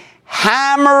a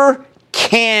hammer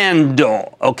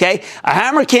candle, okay? A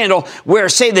hammer candle where,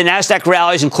 say, the NASDAQ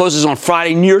rallies and closes on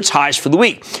Friday near its highs for the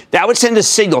week. That would send a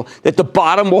signal that the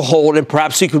bottom will hold and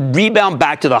perhaps we could rebound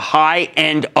back to the high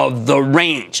end of the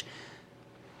range.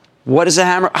 What is a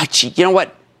hammer? You know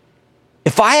what?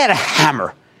 If I had a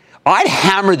hammer, I'd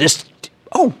hammer this.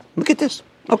 Oh, look at this.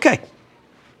 Okay.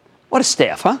 What a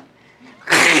staff, huh?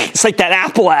 It's like that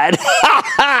Apple ad.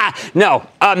 No.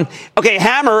 Okay,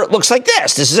 hammer looks like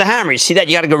this. This is a hammer. You see that?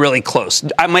 You got to go really close.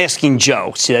 I'm asking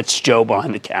Joe. See, that's Joe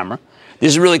behind the camera.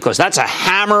 This is really close. That's a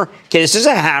hammer. Okay, this is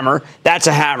a hammer. That's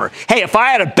a hammer. Hey, if I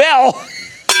had a bell.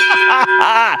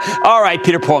 All right,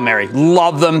 Peter, Paul, and Mary.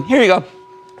 Love them. Here you go.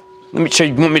 Let me show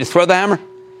you. You want me to throw the hammer?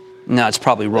 No, it's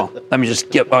probably wrong. Let me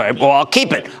just get. All right, well, I'll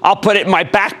keep it. I'll put it in my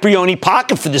back Brioni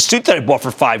pocket for the suit that I bought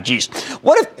for 5 G's.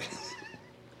 What if.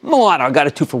 Milano, I got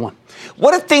a 2-for-1.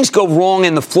 What if things go wrong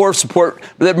and the floor of support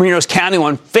that Marino's counting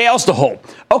on fails to hold?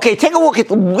 Okay, take a look at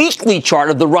the weekly chart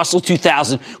of the Russell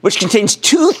 2000, which contains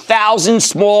 2,000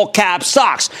 small cap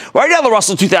stocks. Right now, the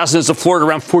Russell 2000 is a floor at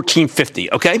around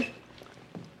 1,450, okay?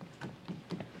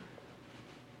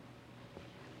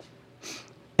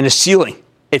 and a ceiling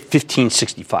at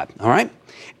 1565. All right?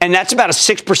 And that's about a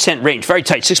 6% range, very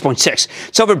tight, 6.6.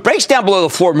 So if it breaks down below the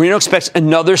floor, Marino expects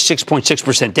another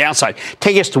 6.6% downside,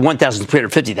 taking us to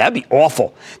 1,350. That'd be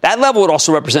awful. That level would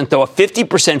also represent, though, a 50%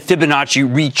 Fibonacci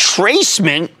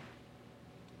retracement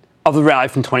of the rally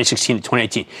from 2016 to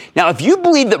 2018. Now, if you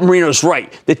believe that Marino's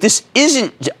right, that this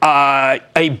isn't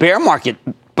a bear market,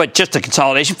 but just a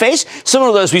consolidation phase,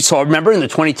 similar to those we saw, remember, in the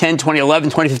 2010, 2011,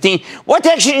 2015, what the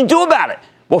heck should you do about it?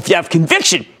 Well, if you have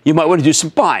conviction, you might want to do some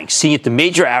buying, seeing that the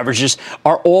major averages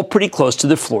are all pretty close to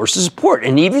the floors to support.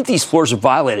 And even if these floors are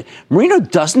violated, Marino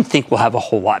doesn't think we'll have a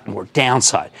whole lot more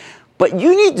downside. But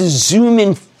you need to zoom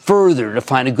in further to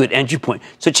find a good entry point.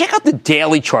 So check out the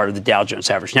daily chart of the Dow Jones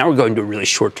average. Now we're going to a really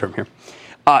short term here.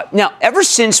 Now, ever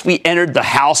since we entered the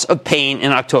house of pain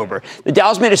in October, the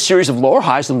Dow's made a series of lower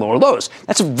highs and lower lows.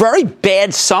 That's a very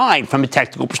bad sign from a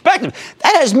technical perspective.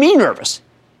 That has me nervous.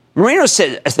 Marino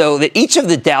said, as though, that each of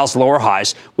the Dow's lower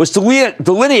highs was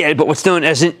delineated by what's known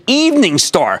as an evening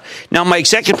star. Now, my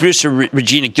executive producer,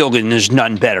 Regina Gilgan, there's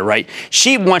none better, right?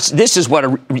 She wants, this is what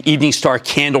an evening star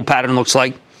candle pattern looks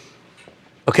like.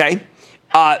 Okay?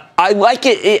 I like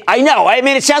it. I know. I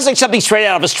mean, it sounds like something straight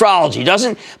out of astrology,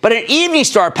 doesn't it? But an evening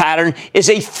star pattern is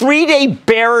a 3-day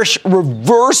bearish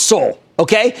reversal.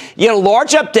 Okay? You get a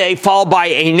large up day followed by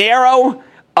a narrow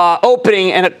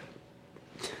opening and a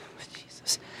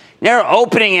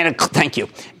thank you,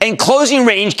 and closing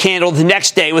range candle the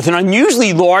next day with an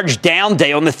unusually large down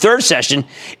day on the third session.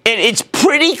 And it's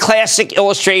pretty classic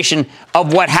illustration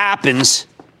of what happens.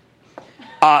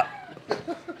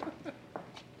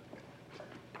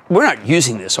 We're not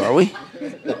using this, are we?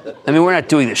 I mean, we're not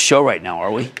doing this show right now,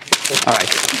 are we? All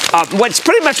right. What's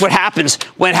pretty much what happens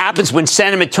when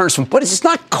sentiment turns from, what is this,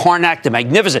 not Karnak to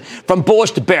magnificent, from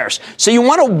bullish to bearish. So you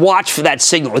want to watch for that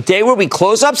signal. A day where we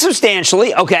close up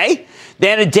substantially, okay?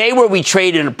 Then a day where we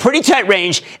trade in a pretty tight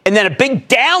range, and then a big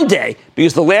down day,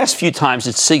 because the last few times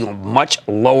it's signaled much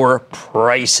lower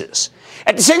prices.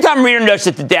 At the same time, Marino notes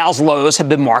that the Dow's lows have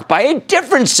been marked by a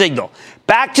different signal.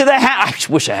 Back to the I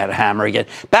wish I had a hammer again.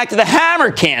 Back to the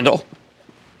hammer candle.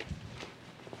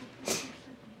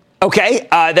 Okay,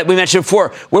 that we mentioned before,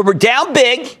 where we're down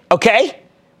big, okay,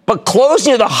 but close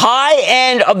near the high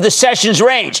end of the session's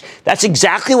range. That's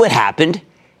exactly what happened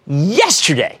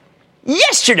yesterday.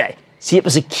 See, it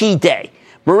was a key day.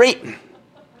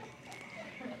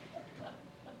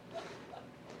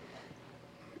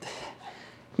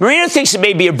 Marino thinks it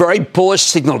may be a very bullish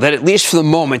signal that, at least for the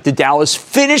moment, the Dow is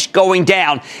finished going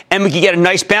down and we can get a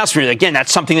nice bounce from it. Again,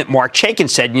 that's something that Mark Chaikin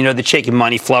said, the Chaikin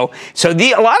money flow. So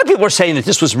a lot of people are saying that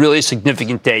this was really a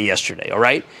significant day yesterday, all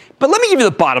right? But let me give you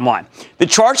the bottom line. The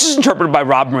charts as interpreted by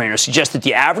Rob Marino suggest that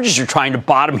the averages are trying to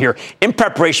bottom here in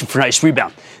preparation for a nice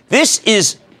rebound.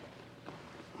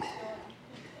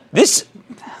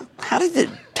 How did the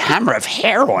hammer have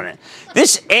hair on it?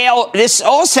 This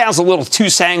all sounds a little too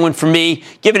sanguine for me,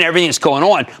 given everything that's going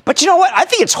on. But you know what? I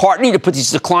think it's heartening to put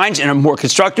these declines in a more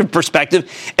constructive perspective.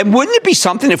 And wouldn't it be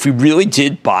something if we really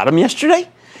did bottom yesterday?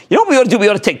 You know what we ought to do? We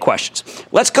ought to take questions.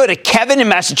 Let's go to Kevin in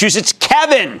Massachusetts.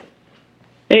 Kevin.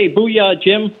 Hey, booyah,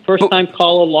 Jim. First-time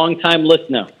caller, long-time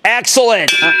listener.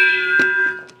 Excellent.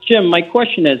 Jim, my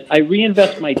question is, I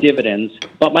reinvest my dividends,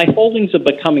 but my holdings are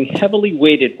becoming heavily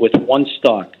weighted with one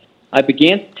stock. I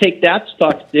began to take that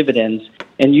stock's dividends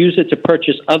and use it to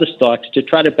purchase other stocks to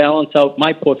try to balance out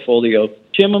my portfolio.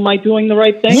 Jim, am I doing the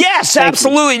right thing? Yes,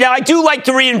 absolutely. Now, I do like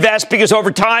to reinvest because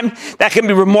over time, that can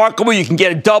be remarkable. You can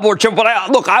get a double or triple. But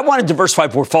I want a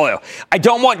diversified portfolio. I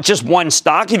don't want just one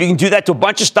stock. If you can do that to a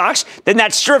bunch of stocks, then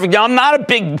that's terrific. Now, I'm not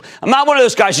one of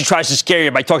those guys who tries to scare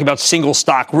you by talking about single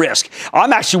stock risk.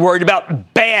 I'm actually worried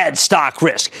about bad stock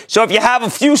risk. So if you have a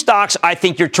few stocks, I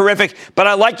think you're terrific. But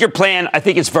I like your plan. I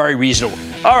think it's very reasonable.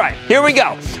 All right, here we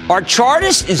go. Our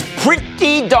chartist is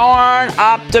pretty darn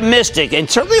optimistic, and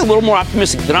certainly a little more optimistic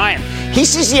than I am. He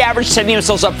sees the average setting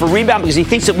themselves up for rebound because he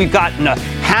thinks that we've gotten a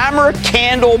hammer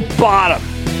candle bottom.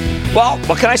 Well,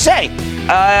 what can I say?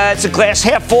 It's a glass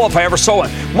half full if I ever saw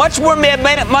one. Much more mad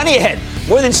money ahead.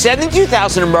 More than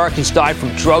 72,000 Americans died from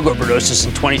drug overdoses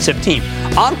in 2017.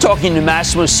 I'm talking to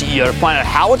Massimo's CEO to find out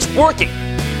how it's working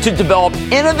to develop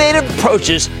innovative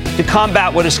approaches to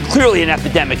combat what is clearly an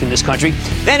epidemic in this country.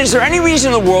 Then, is there any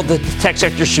reason in the world that the tech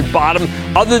sector should bottom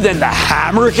other than the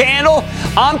hammer candle?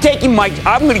 I'm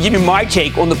going to give you my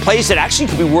take on the plays that actually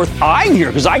could be worth eyeing here,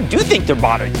 because I do think they're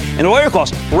bottoming. And the lawyer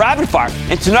calls rapid fire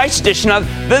in tonight's edition of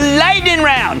the Lightning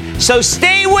Round. So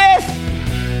stay with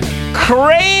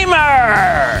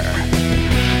Cramer.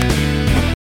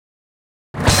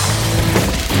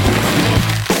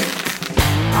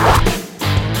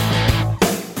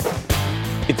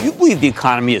 If if you believe the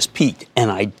economy has peaked, and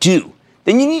I do,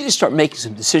 then you need to start making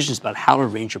some decisions about how to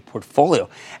arrange your portfolio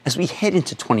as we head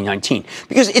into 2019.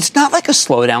 Because it's not like a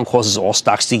slowdown causes all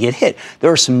stocks to get hit.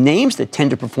 There are some names that tend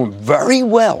to perform very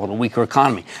well in a weaker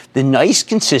economy. The nice,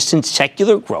 consistent,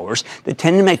 secular growers that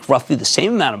tend to make roughly the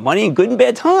same amount of money in good and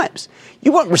bad times.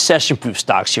 You want recession-proof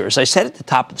stocks here, as I said at the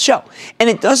top of the show.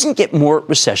 And it doesn't get more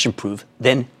recession-proof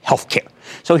than healthcare.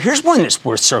 So here's one that's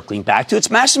worth circling back to. It's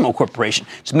Masimo Corporation.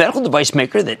 It's a medical device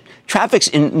maker that traffics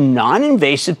in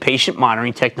non-invasive patient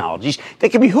monitoring technologies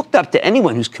that can be hooked up to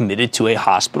anyone who's committed to a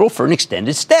hospital for an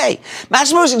extended stay.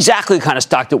 Masimo is exactly the kind of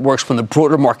stock that works when the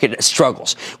broader market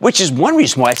struggles, which is one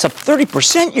reason why it's up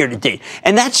 30% year to date.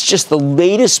 And that's just the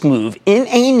latest move in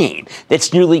a name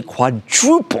that's nearly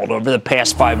quadrupled over the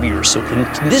past 5 years. So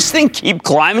can this thing keep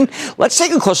climbing? Let's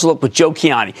take a closer look with Joe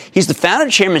Chiani. He's the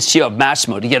founder, chairman, and CEO of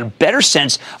Masimo to get a better sense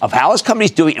of how his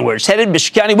company's doing and where it's headed.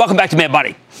 Mr. Chiani, welcome back to Mad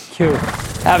Money. Thank you.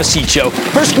 Have a seat, Joe.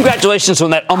 First, congratulations on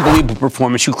that unbelievable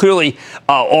performance. You clearly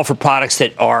offer products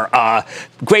that are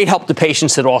great help to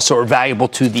patients that also are valuable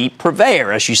to the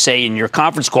purveyor, as you say in your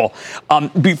conference call.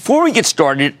 Before we get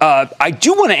started, I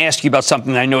do want to ask you about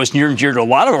something that I know is near and dear to a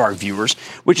lot of our viewers,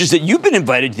 which is that you've been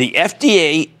invited to the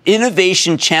FDA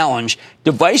Innovation Challenge,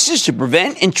 Devices to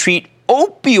Prevent and Treat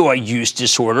Opioid Use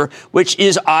Disorder, which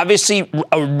is obviously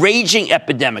a raging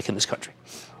epidemic in this country.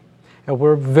 Yeah,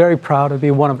 we're very proud to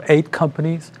be one of 8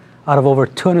 companies out of over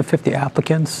 250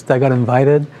 applicants that got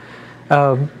invited.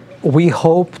 We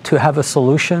hope to have a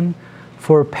solution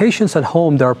for patients at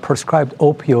home that are prescribed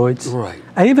opioids. Right.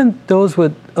 And even those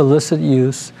with illicit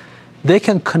use, they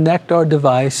can connect our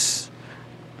device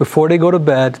before they go to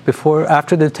bed,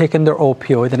 after they've taken their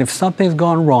opioid. And if something's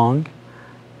gone wrong,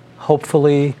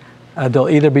 hopefully they'll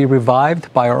either be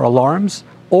revived by our alarms,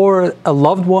 or a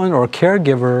loved one or a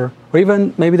caregiver, or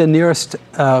even maybe the nearest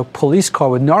police car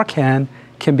with Narcan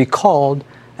can be called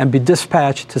and be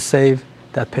dispatched to save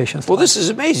that patient's life. Well, this is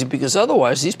amazing because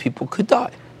otherwise these people could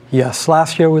die. Yes.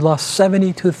 Last year we lost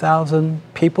 72,000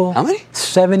 people. How many?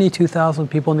 72,000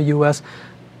 people in the U.S.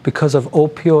 because of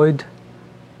opioid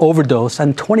overdose,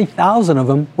 and 20,000 of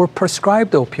them were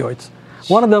prescribed opioids.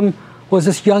 One of them was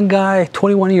this young guy,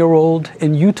 21-year-old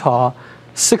in Utah,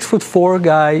 6'4"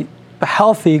 guy,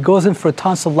 healthy, goes in for a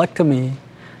tonsillectomy,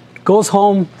 goes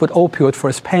home with opioid for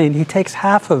his pain. He takes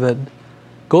half of it,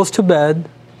 goes to bed,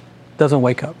 doesn't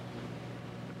wake up.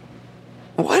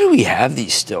 Why do we have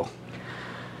these still?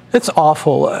 It's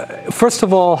awful. First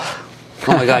of all...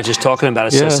 Oh, my God, just talking about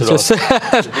it says it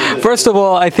all. First of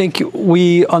all, I think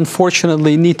we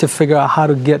unfortunately need to figure out how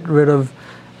to get rid of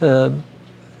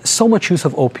so much use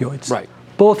of opioids. Right.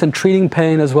 Both in treating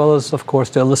pain as well as, of course,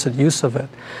 the illicit use of it.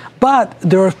 But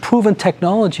there are proven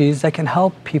technologies that can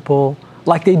help people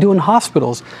like they do in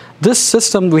hospitals. This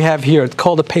system we have here, it's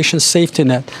called a patient safety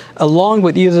net, along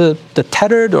with either the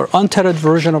tethered or untethered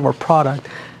version of our product,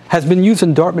 has been used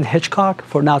in Dartmouth-Hitchcock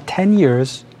for now 10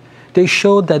 years. They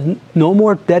showed that no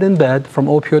more dead in bed from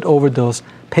opioid overdose,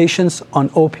 patients on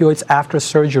opioids after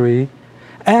surgery,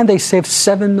 and they saved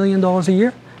 $7 million a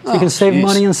year. So you can save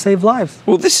money and save lives.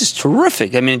 Well, this is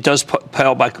terrific. I mean, it does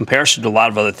pale by comparison to a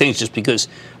lot of other things just because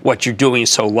what you're doing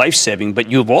is so life-saving. But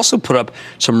you've also put up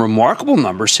some remarkable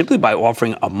numbers simply by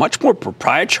offering a much more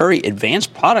proprietary,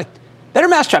 advanced product. Better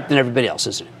mousetrap than everybody else,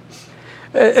 isn't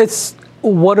it? It's a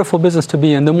wonderful business to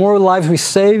be in. The more lives we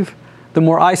save, the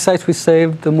more eyesight we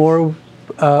save, the more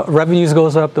revenues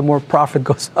goes up, the more profit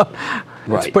goes up.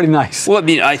 Right. It's pretty nice. Well, I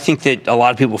mean, I think that a lot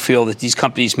of people feel that these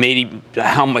companies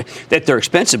that they're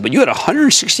expensive, but you had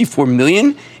 $164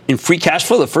 million in free cash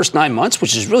flow the first 9 months,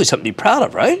 which is really something to be proud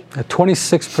of, right?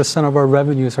 26% of our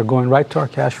revenues are going right to our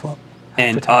cash flow.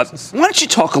 And why don't you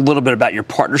talk a little bit about your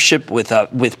partnership with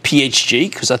PHG,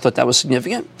 because I thought that was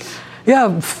significant.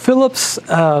 Yeah, Philips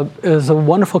is a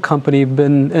wonderful company,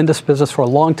 been in this business for a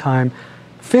long time.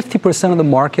 50% of the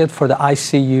market for the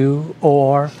ICU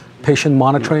or patient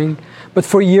monitoring. But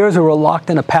for years, we were locked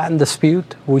in a patent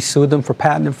dispute. We sued them for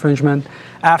patent infringement.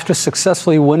 After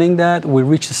successfully winning that, we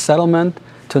reached a settlement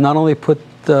to not only put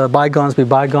the bygones be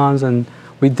bygones, and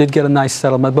we did get a nice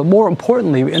settlement, but more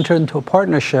importantly, we entered into a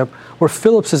partnership where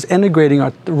Philips is integrating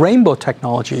our Rainbow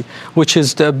technology, which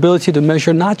is the ability to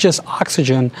measure not just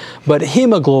oxygen, but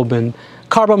hemoglobin,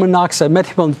 carbon monoxide,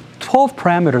 methylene, 12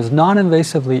 parameters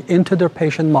non-invasively into their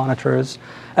patient monitors,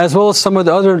 as well as some of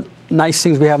the other nice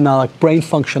things we have now, like brain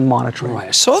function monitoring. Right,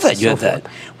 I saw that you had that.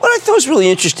 What I thought was really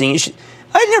interesting,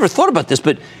 I never thought about this,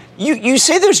 but you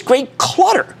say there's great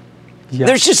clutter. Yes.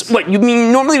 There's just, you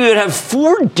mean normally we would have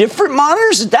 4 different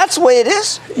monitors? That's the way it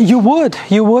is? You would,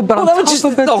 but on top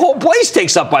of it... The whole place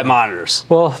takes up by monitors.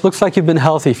 Well, looks like you've been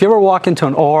healthy. If you ever walk into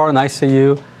an OR, an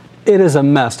ICU, it is a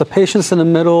mess. The patient's in the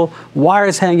middle,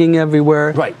 wires hanging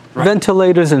everywhere, right.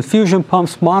 Ventilators, infusion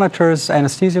pumps, monitors,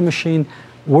 anesthesia machine.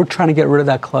 We're trying to get rid of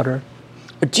that clutter.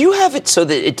 Do you have it so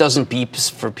that it doesn't beep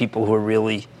for people who are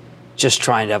really just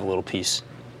trying to have a little peace?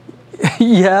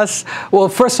 Yes. Well,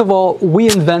 first of all, we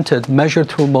invented measure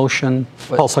through motion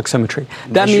pulse oximetry.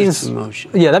 That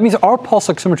means our pulse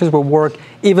oximeters will work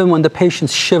even when the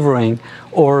patient's shivering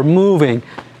or moving.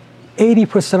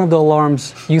 80% of the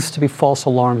alarms used to be false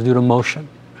alarms due to motion.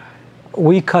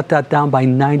 We cut that down by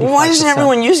 95%. Why isn't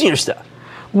everyone using your stuff?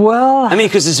 Well, I mean,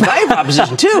 because it's a value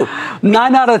proposition too.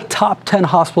 9 out of the top 10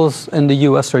 hospitals in the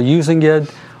U.S. are using it.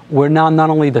 We're now not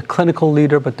only the clinical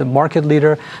leader, but the market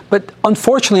leader. But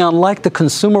unfortunately, unlike the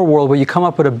consumer world where you come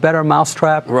up with a better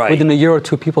mousetrap, within a year or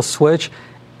two, people switch.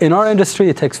 In our industry,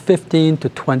 it takes 15 to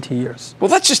 20 years. Well,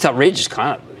 that's just outrageous,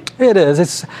 kind of. It is.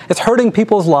 It's hurting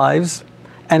people's lives,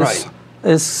 and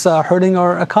it's hurting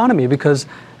our economy because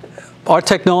our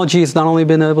technology has not only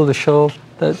been able to show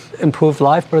that improved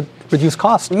life, but reduce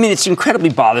costs. I mean, it's incredibly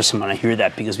bothersome when I hear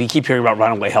that because we keep hearing about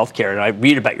runaway healthcare, and I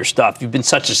read about your stuff. You've been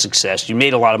such a success. You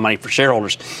made a lot of money for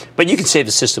shareholders, but you can save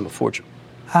the system a fortune.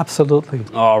 Absolutely.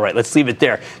 All right, let's leave it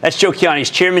there. That's Joe Chiani,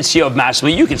 he's Chairman and CEO of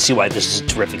Masimo. You can see why this is a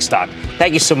terrific stock.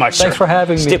 Thank you so much, Thanks for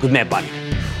having me. Stick with Mad Money.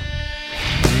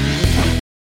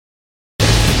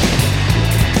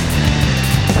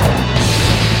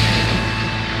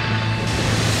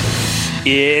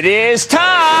 It is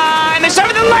time! It's time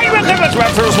for the light round!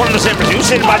 First one of the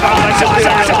Simpsons.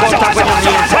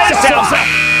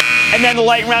 And then the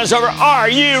light round is over. Are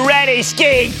you ready,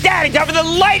 Ski Daddy? Time for the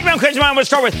light round. I'm going to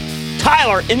start with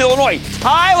Tyler in Illinois.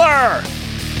 Tyler!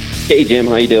 Hey, Jim.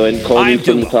 How you doing? Calling you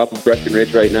from the top of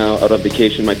Breckenridge right now, out on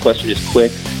vacation. My question is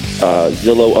quick.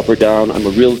 Zillow, up or down? I'm a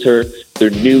realtor.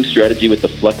 Their new strategy with the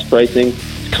flex pricing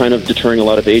is kind of deterring a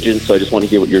lot of agents, so I just want to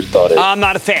hear what your thought is. I'm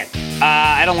not a fan.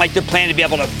 I don't like their plan to be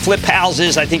able to flip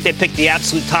houses. I think they picked the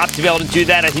absolute top to be able to do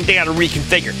that. I think they got to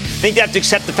reconfigure. I think they have to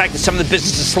accept the fact that some of the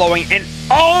business is slowing and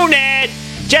own it.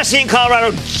 Jesse in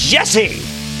Colorado. Jesse.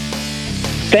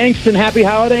 Thanks and happy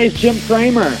holidays, Jim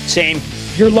Cramer. Same.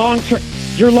 Your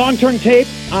long-term tape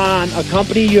on a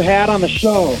company you had on the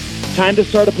show. Time to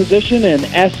start a position in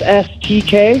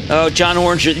SSTK. Oh, John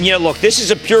Orange. Look, this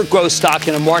is a pure growth stock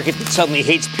in a market that suddenly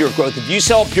hates pure growth. If you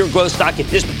sell a pure growth stock at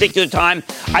this particular time,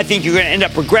 I think you're going to end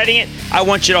up regretting it. I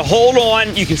want you to hold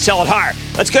on. You can sell it higher.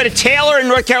 Let's go to Taylor in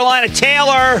North Carolina.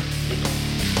 Taylor.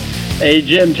 Hey,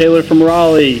 Jim. Taylor from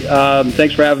Raleigh.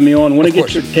 Thanks for having me on. I want to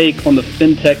get your take on the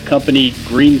fintech company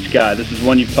GreenSky. This is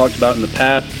one you've talked about in the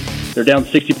past. They're down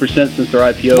 60% since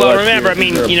their IPO. Well, remember, I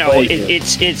mean,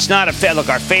 it's not a fair look.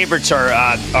 Our favorites are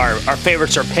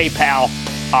PayPal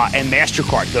and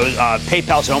Mastercard. Those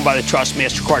PayPal's owned by the trust.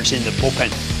 Mastercard's in the bullpen,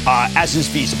 as is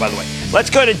Visa, by the way. Let's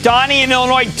go to Donnie in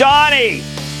Illinois. Donnie.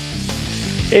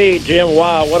 Hey, Jim.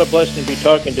 Wow, what a blessing to be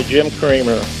talking to Jim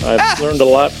Cramer. I've learned a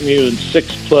lot from you in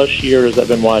 6+ years I've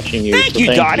been watching you. Thank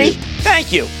you, Donnie.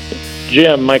 Thank you.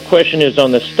 Jim, my question is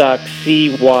on the stock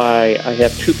CY. I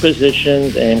have 2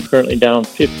 positions and currently down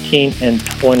 15 and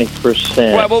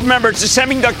 20%. Right, well, remember, it's a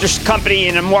semiconductor company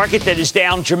in a market that is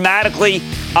down dramatically.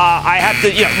 I have to,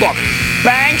 look,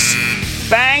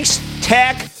 banks,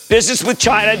 tech, business with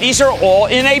China, these are all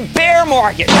in a bear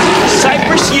market.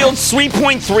 Cypress yields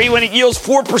 3.3. When it yields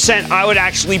 4%, I would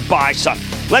actually buy some.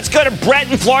 Let's go to Brett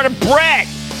in Florida. Brett.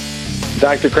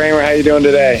 Dr. Cramer, how you doing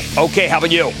today? Okay, how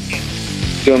about you?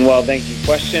 Doing well, thank you.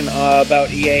 Question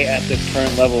about EA at this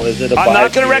current level. Is it a buy? I'm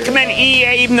not going to recommend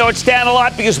EA, even though it's down a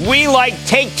lot, because we like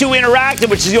Take-Two Interactive,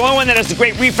 which is the only one that has the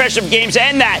great refresh of games.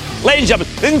 And that, ladies and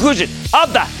gentlemen, the conclusion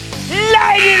of the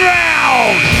Lightning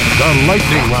Round. The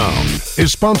Lightning Round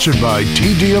is sponsored by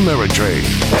TD Ameritrade.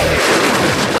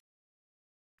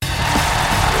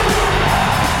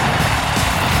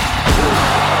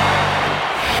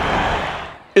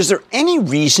 Is there any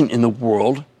reason in the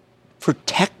world for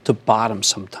tech to bottom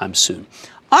sometime soon?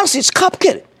 Honestly, it's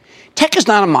complicated. Tech is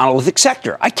not a monolithic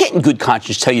sector. I can't in good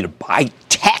conscience tell you to buy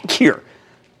tech here.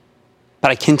 But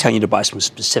I can tell you to buy some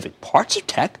specific parts of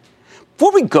tech.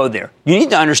 Before we go there, you need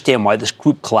to understand why this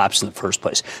group collapsed in the first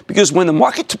place. Because when the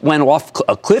market went off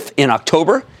a cliff in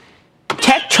October,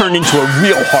 tech turned into a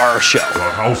real horror show.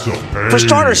 For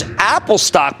starters, Apple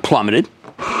stock plummeted.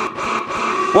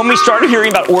 When we started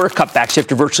hearing about order cutbacks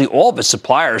after virtually all of its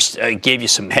suppliers gave you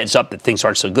some heads up that things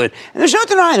aren't so good. And there's no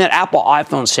denying that Apple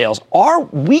iPhone sales are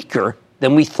weaker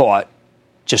than we thought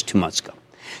just 2 months ago.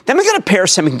 Then we got a pair of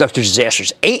semiconductor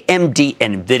disasters, AMD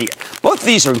and NVIDIA. Both of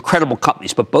these are incredible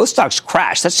companies, but both stocks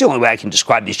crashed. That's the only way I can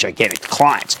describe these gigantic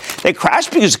declines. They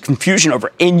crashed because of confusion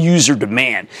over end-user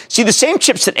demand. See, the same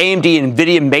chips that AMD and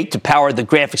NVIDIA make to power the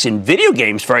graphics in video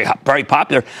games, very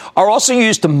popular, are also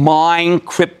used to mine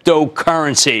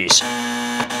cryptocurrencies.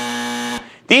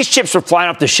 These chips were flying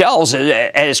off the shelves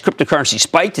as cryptocurrency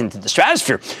spiked into the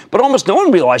stratosphere, but almost no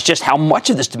one realized just how much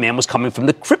of this demand was coming from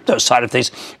the crypto side of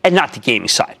things and not the gaming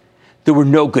side. There were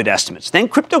no good estimates. Then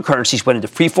cryptocurrencies went into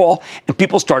freefall, and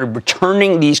people started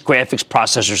returning these graphics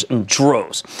processors in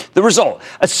droves. The result,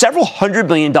 a several $100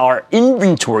 million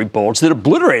inventory bulge that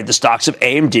obliterated the stocks of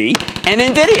AMD and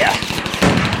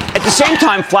NVIDIA. At the same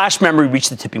time, flash memory reached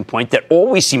the tipping point that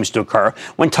always seems to occur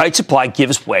when tight supply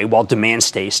gives way while demand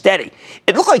stays steady.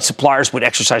 It looked like suppliers would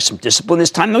exercise some discipline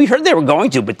this time. We heard they were going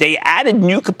to, but they added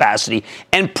new capacity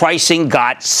and pricing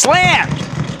got slammed.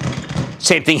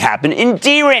 Same thing happened in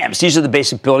DRAMs. These are the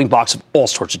basic building blocks of all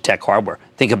sorts of tech hardware.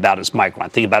 Think about it as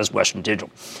Micron. Think about it as Western Digital.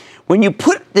 When you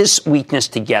put this weakness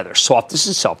together, softness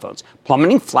in cell phones,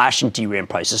 plummeting flash and DRAM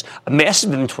prices, a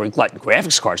massive inventory glut in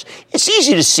graphics cards, it's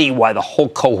easy to see why the whole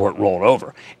cohort rolled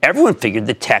over. Everyone figured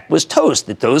the tech was toast,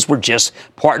 that those were just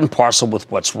part and parcel with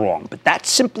what's wrong. But that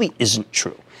simply isn't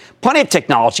true. Plenty of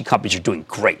technology companies are doing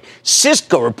great.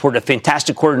 Cisco reported a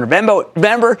fantastic quarter in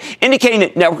November, indicating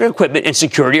that network equipment and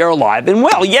security are alive and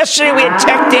well. Yesterday, we had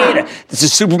Tech Data. This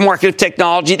is a supermarket of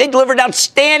technology. They delivered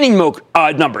outstanding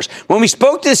numbers. When we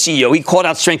spoke to the CEO, he called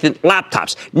out strength in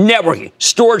laptops, networking,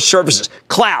 storage services,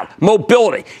 cloud,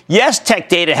 mobility. Yes, Tech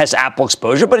Data has Apple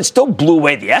exposure, but it still blew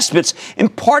away the estimates, in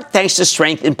part thanks to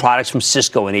strength in products from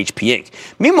Cisco and HP Inc.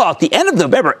 Meanwhile, at the end of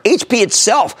November, HP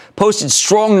itself posted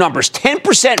strong numbers,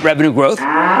 10% revenue growth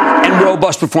and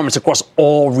robust performance across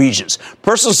all regions.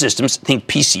 Personal systems, think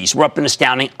PCs, were up an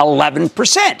astounding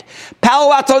 11%.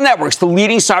 Palo Alto Networks, the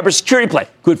leading cybersecurity play,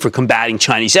 good for combating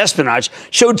Chinese espionage,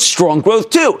 showed strong growth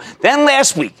too. Then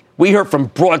last week, we heard from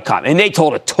Broadcom, and they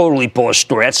told a totally bullish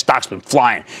story. That stock's been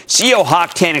flying. CEO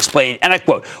Hock Tan explained, and I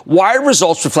quote, "Wired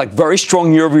results reflect very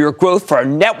strong year-over-year growth for our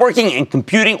networking and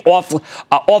computing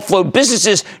offload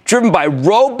businesses, driven by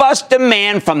robust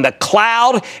demand from the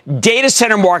cloud, data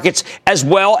center markets, as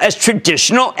well as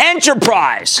traditional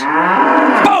enterprise."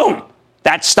 Boom!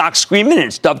 That stock's screaming, and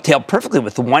it's dovetailed perfectly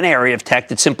with the one area of tech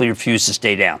that simply refused to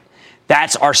stay down.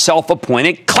 That's our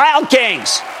self-appointed cloud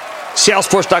kings.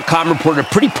 Salesforce.com reported a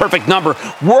pretty perfect number.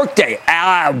 Workday,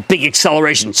 big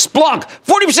acceleration. Splunk,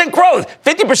 40% growth,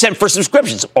 50% for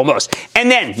subscriptions, almost.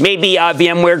 And then maybe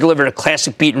VMware delivered a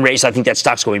classic beat and raise. I think that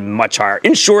stock's going much higher.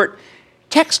 In short,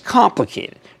 tech's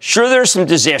complicated. Sure, there are some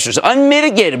disasters,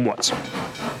 unmitigated ones,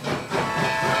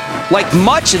 like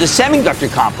much of the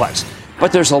semiconductor complex.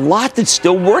 But there's a lot that's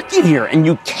still working here, and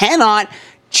you cannot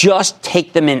just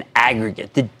take them in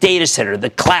aggregate. The data center, the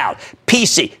cloud,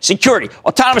 PC, security,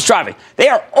 autonomous driving, they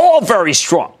are all very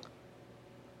strong.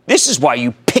 This is why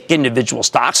you pick individual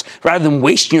stocks rather than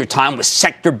wasting your time with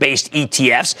sector-based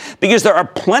ETFs, because there are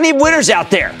plenty of winners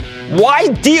out there. Why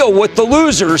deal with the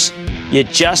losers? You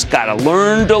just got to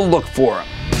learn to look for them.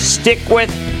 Stick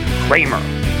with Cramer.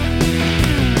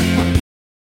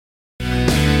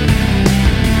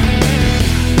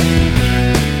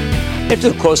 After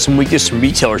the close, some weakness from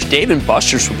retailers. Dave &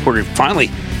 Buster's reported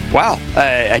finally,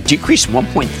 a decrease in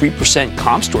 1.3%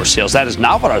 comp store sales. That is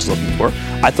not what I was looking for.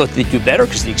 I thought they'd do better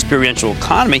because of the experiential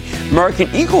economy.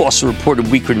 American Eagle also reported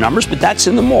weaker numbers, but that's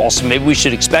in the mall, so maybe we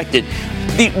should expect it.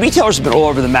 The retailers have been all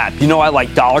over the map. You know, I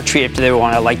like Dollar Tree after they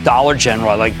won. I like Dollar General.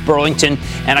 I like Burlington.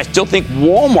 And I still think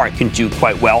Walmart can do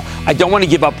quite well. I don't want to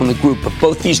give up on the group, but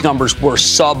both these numbers were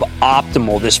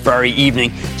suboptimal this very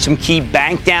evening. Some key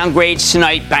bank downgrades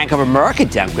tonight. Bank of America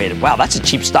downgraded. Wow, that's a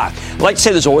cheap stock. I like to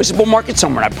say there's always a bull market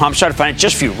somewhere, and I promise I'll find it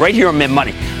just for you right here on Mid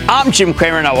Money. I'm Jim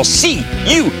Cramer, and I will see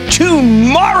you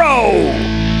tomorrow.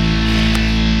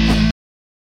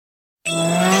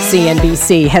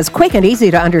 CNBC has quick and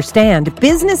easy to understand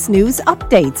business news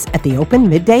updates at the open,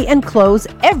 midday, and close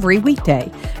every weekday.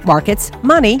 Markets,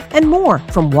 money, and more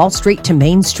from Wall Street to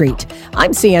Main Street.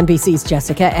 I'm CNBC's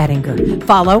Jessica Ettinger.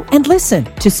 Follow and listen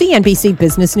to CNBC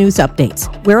Business News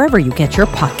Updates wherever you get your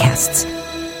podcasts.